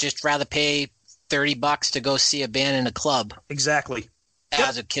 Yep. I'd just rather pay $30 to go see a band in a club. Exactly.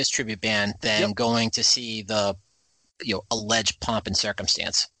 As a Kiss tribute band than going to see the alleged pomp and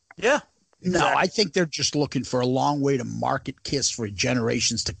circumstance. Yeah. Exactly. No, I think they're just looking for a long way to market Kiss for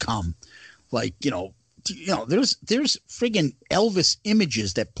generations to come. Like, there's friggin' Elvis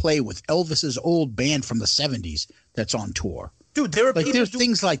images that play with Elvis's old band from the 70s that's on tour. Dude, there's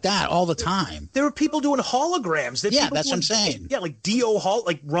things like that all the time. There are people doing holograms. That's what I'm saying. Yeah, like Dio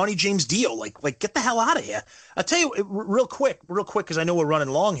like Ronnie James Dio. Like get the hell out of here. I'll tell you real quick, because I know we're running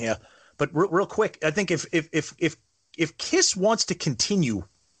long here, but real quick, I think if Kiss wants to continue,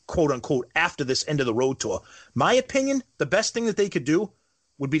 quote unquote, after this end of the road tour, my opinion, the best thing that they could do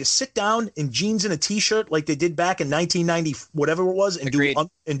would be to sit down in jeans and a t-shirt like they did back in 1990, whatever it was, and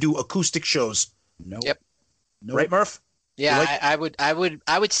do acoustic shows. Nope. Yep. Right, Murph? Yeah, I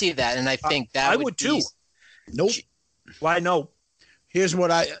would see that, and I think that I would too. Nope. Why no? Here's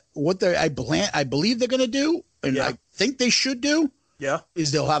what I believe they're gonna do, and I think they should do. Yeah.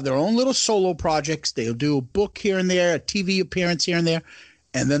 Is they'll have their own little solo projects. They'll do a book here and there, a TV appearance here and there,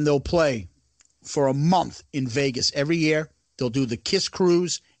 and then they'll play for a month in Vegas every year. They'll do the Kiss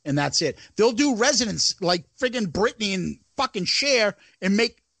cruise, and that's it. They'll do residents like friggin' Britney and fucking Cher and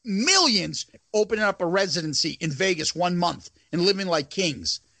make millions opening up a residency in Vegas 1 month and living like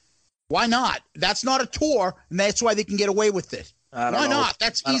kings. Why not? That's not a tour, and that's why they can get away with it. Why not?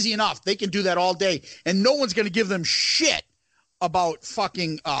 That's easy enough. They can do that all day, and no one's going to give them shit about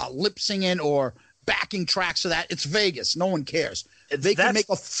fucking lip singing or backing tracks of that. It's Vegas. No one cares. They can make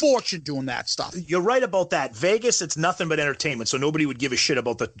a fortune doing that stuff. You're right about that. Vegas, it's nothing but entertainment, so nobody would give a shit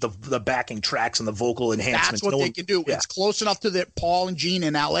about the backing tracks and the vocal enhancements. That's what they can do. Yeah. It's close enough to the Paul and Gene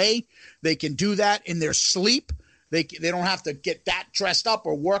in L.A. They can do that in their sleep. They don't have to get that dressed up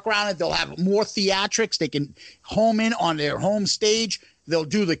or work around it. They'll have more theatrics. They can home in on their home stage. They'll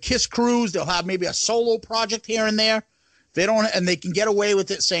do the Kiss cruise. They'll have maybe a solo project here and there. They can get away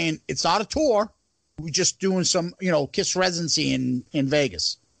with it saying it's not a tour. We're just doing some, Kiss residency in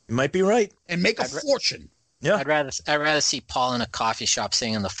Vegas. You might be right. And make a fortune. Yeah. I'd rather see Paul in a coffee shop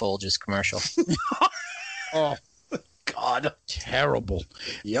singing the Folgers commercial. Oh, God. Terrible.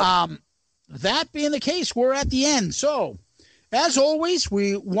 Yep. That being the case, we're at the end. So, as always,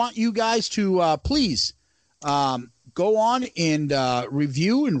 we want you guys to please go on and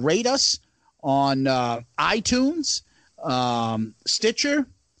review and rate us on iTunes, Stitcher,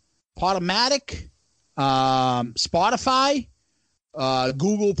 Podomatic, Spotify,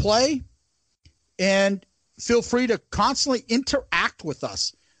 Google Play, and feel free to constantly interact with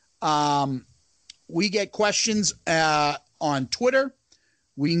us. We get questions on Twitter.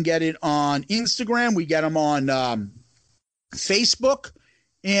 We can get it on Instagram. We get them on Facebook.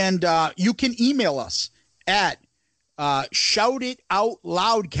 And you can email us at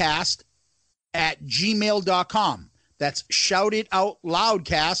shoutitoutloudcast@gmail.com. That's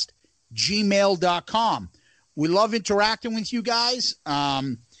shoutitoutloudcast@gmail.com. We love interacting with you guys.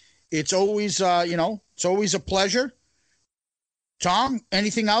 It's always, it's always a pleasure. Tom,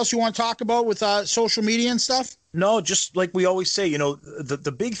 anything else you want to talk about with social media and stuff? No, just like we always say,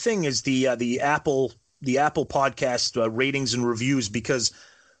 the big thing is the Apple podcast ratings and reviews, because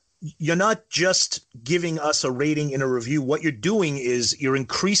you're not just giving us a rating and a review. What you're doing is you're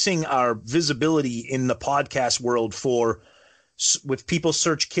increasing our visibility in the podcast world with people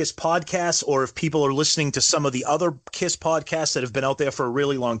search KISS podcasts, or if people are listening to some of the other KISS podcasts that have been out there for a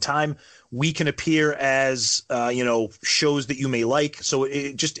really long time, we can appear as, shows that you may like. So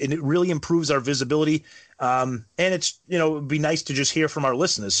it really improves our visibility. And it's, it'd be nice to just hear from our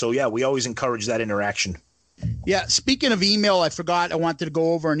listeners. So yeah, we always encourage that interaction. Yeah. Speaking of email, I forgot, I wanted to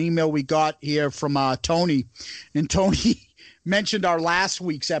go over an email we got here from Tony, and Tony mentioned our last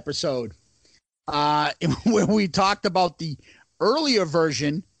week's episode where we talked about the earlier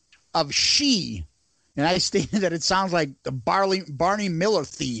version of She, and I stated that it sounds like the Barney Miller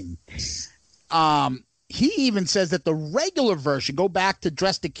theme. He even says that the regular version, go back to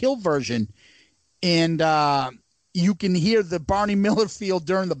Dress to Kill version, and you can hear the Barney Miller feel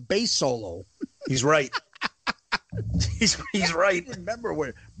during the bass solo. He's right. He's right. I remember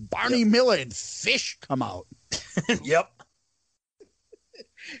where Barney Miller and Fish come out. Yep.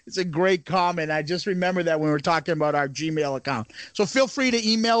 It's a great comment. I just remember that when we were talking about our Gmail account. So feel free to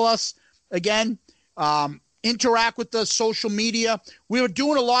email us again. Interact with the social media. We were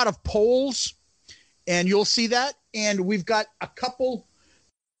doing a lot of polls, and you'll see that. And we've got a couple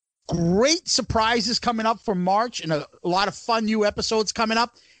great surprises coming up for March, and a lot of fun new episodes coming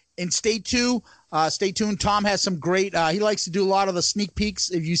up. And stay tuned. Tom has some great he likes to do a lot of the sneak peeks,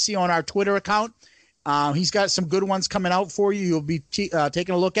 if you see on our Twitter account. He's got some good ones coming out for you. You'll be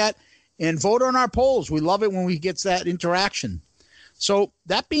taking a look at, and vote on our polls. We love it when we get that interaction. So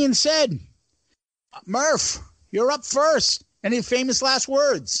that being said, Murph, you're up first. Any famous last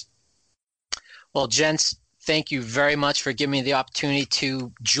words? Well, gents, thank you very much for giving me the opportunity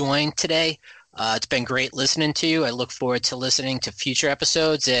to join today. It's been great listening to you. I look forward to listening to future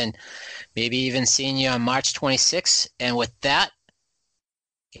episodes and maybe even seeing you on March 26th. And with that,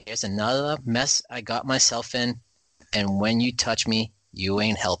 here's another mess I got myself in. And when you touch me, you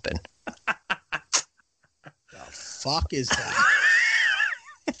ain't helping. The fuck is that?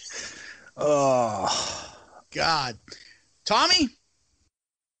 Oh, God. Tommy?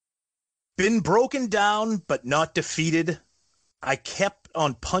 Been broken down, but not defeated. I kept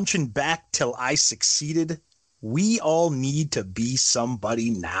on punching back till I succeeded. We all need to be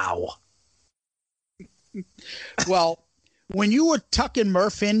somebody now. Well, when you were tucking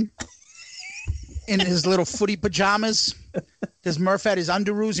Murph in his little footy pajamas, because Murph had his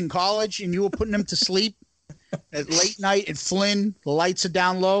underoos in college, and you were putting him to sleep at late night at Flynn, the lights are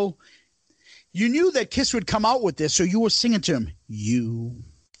down low, you knew that Kiss would come out with this, so you were singing to him, "You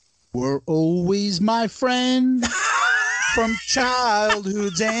were always my friend from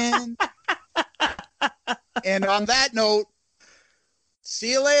childhood's end." And on that note,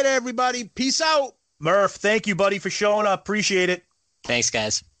 see you later, everybody. Peace out. Murph, thank you, buddy, for showing up. Appreciate it. Thanks,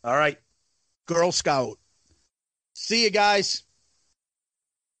 guys. All right. Girl Scout. See you guys.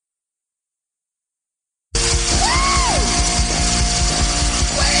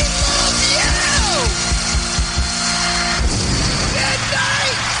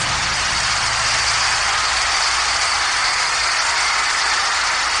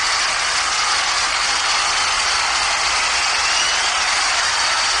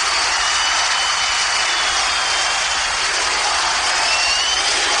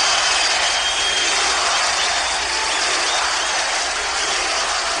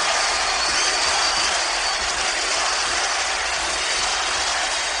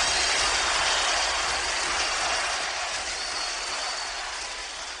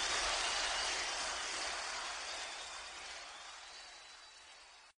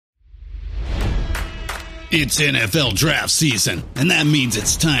 It's NFL draft season, and that means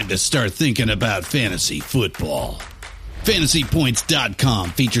it's time to start thinking about fantasy football.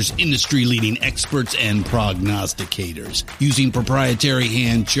 FantasyPoints.com features industry-leading experts and prognosticators using proprietary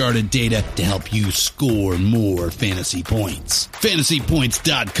hand-charted data to help you score more fantasy points.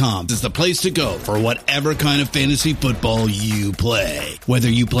 FantasyPoints.com is the place to go for whatever kind of fantasy football you play. Whether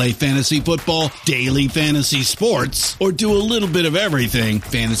you play fantasy football, daily fantasy sports, or do a little bit of everything,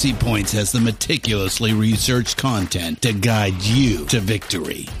 Fantasy Points has the meticulously researched content to guide you to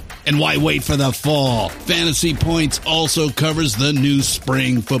victory. And why wait for the fall? Fantasy Points also covers the new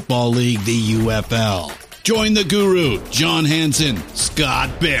spring football league, the UFL. Join the guru, John Hansen,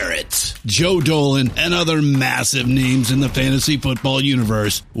 Scott Barrett, Joe Dolan, and other massive names in the fantasy football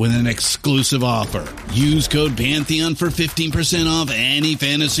universe with an exclusive offer. Use code Pantheon for 15% off any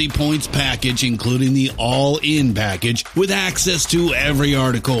Fantasy Points package, including the all-in package, with access to every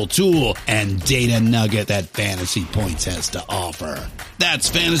article, tool, and data nugget that Fantasy Points has to offer.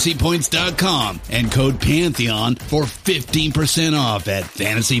 That's FantasyPoints.com and code Pantheon for 15% off at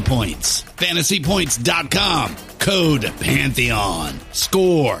Fantasy Points. FantasyPoints.com, code Pantheon.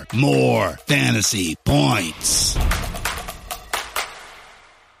 Score more fantasy points.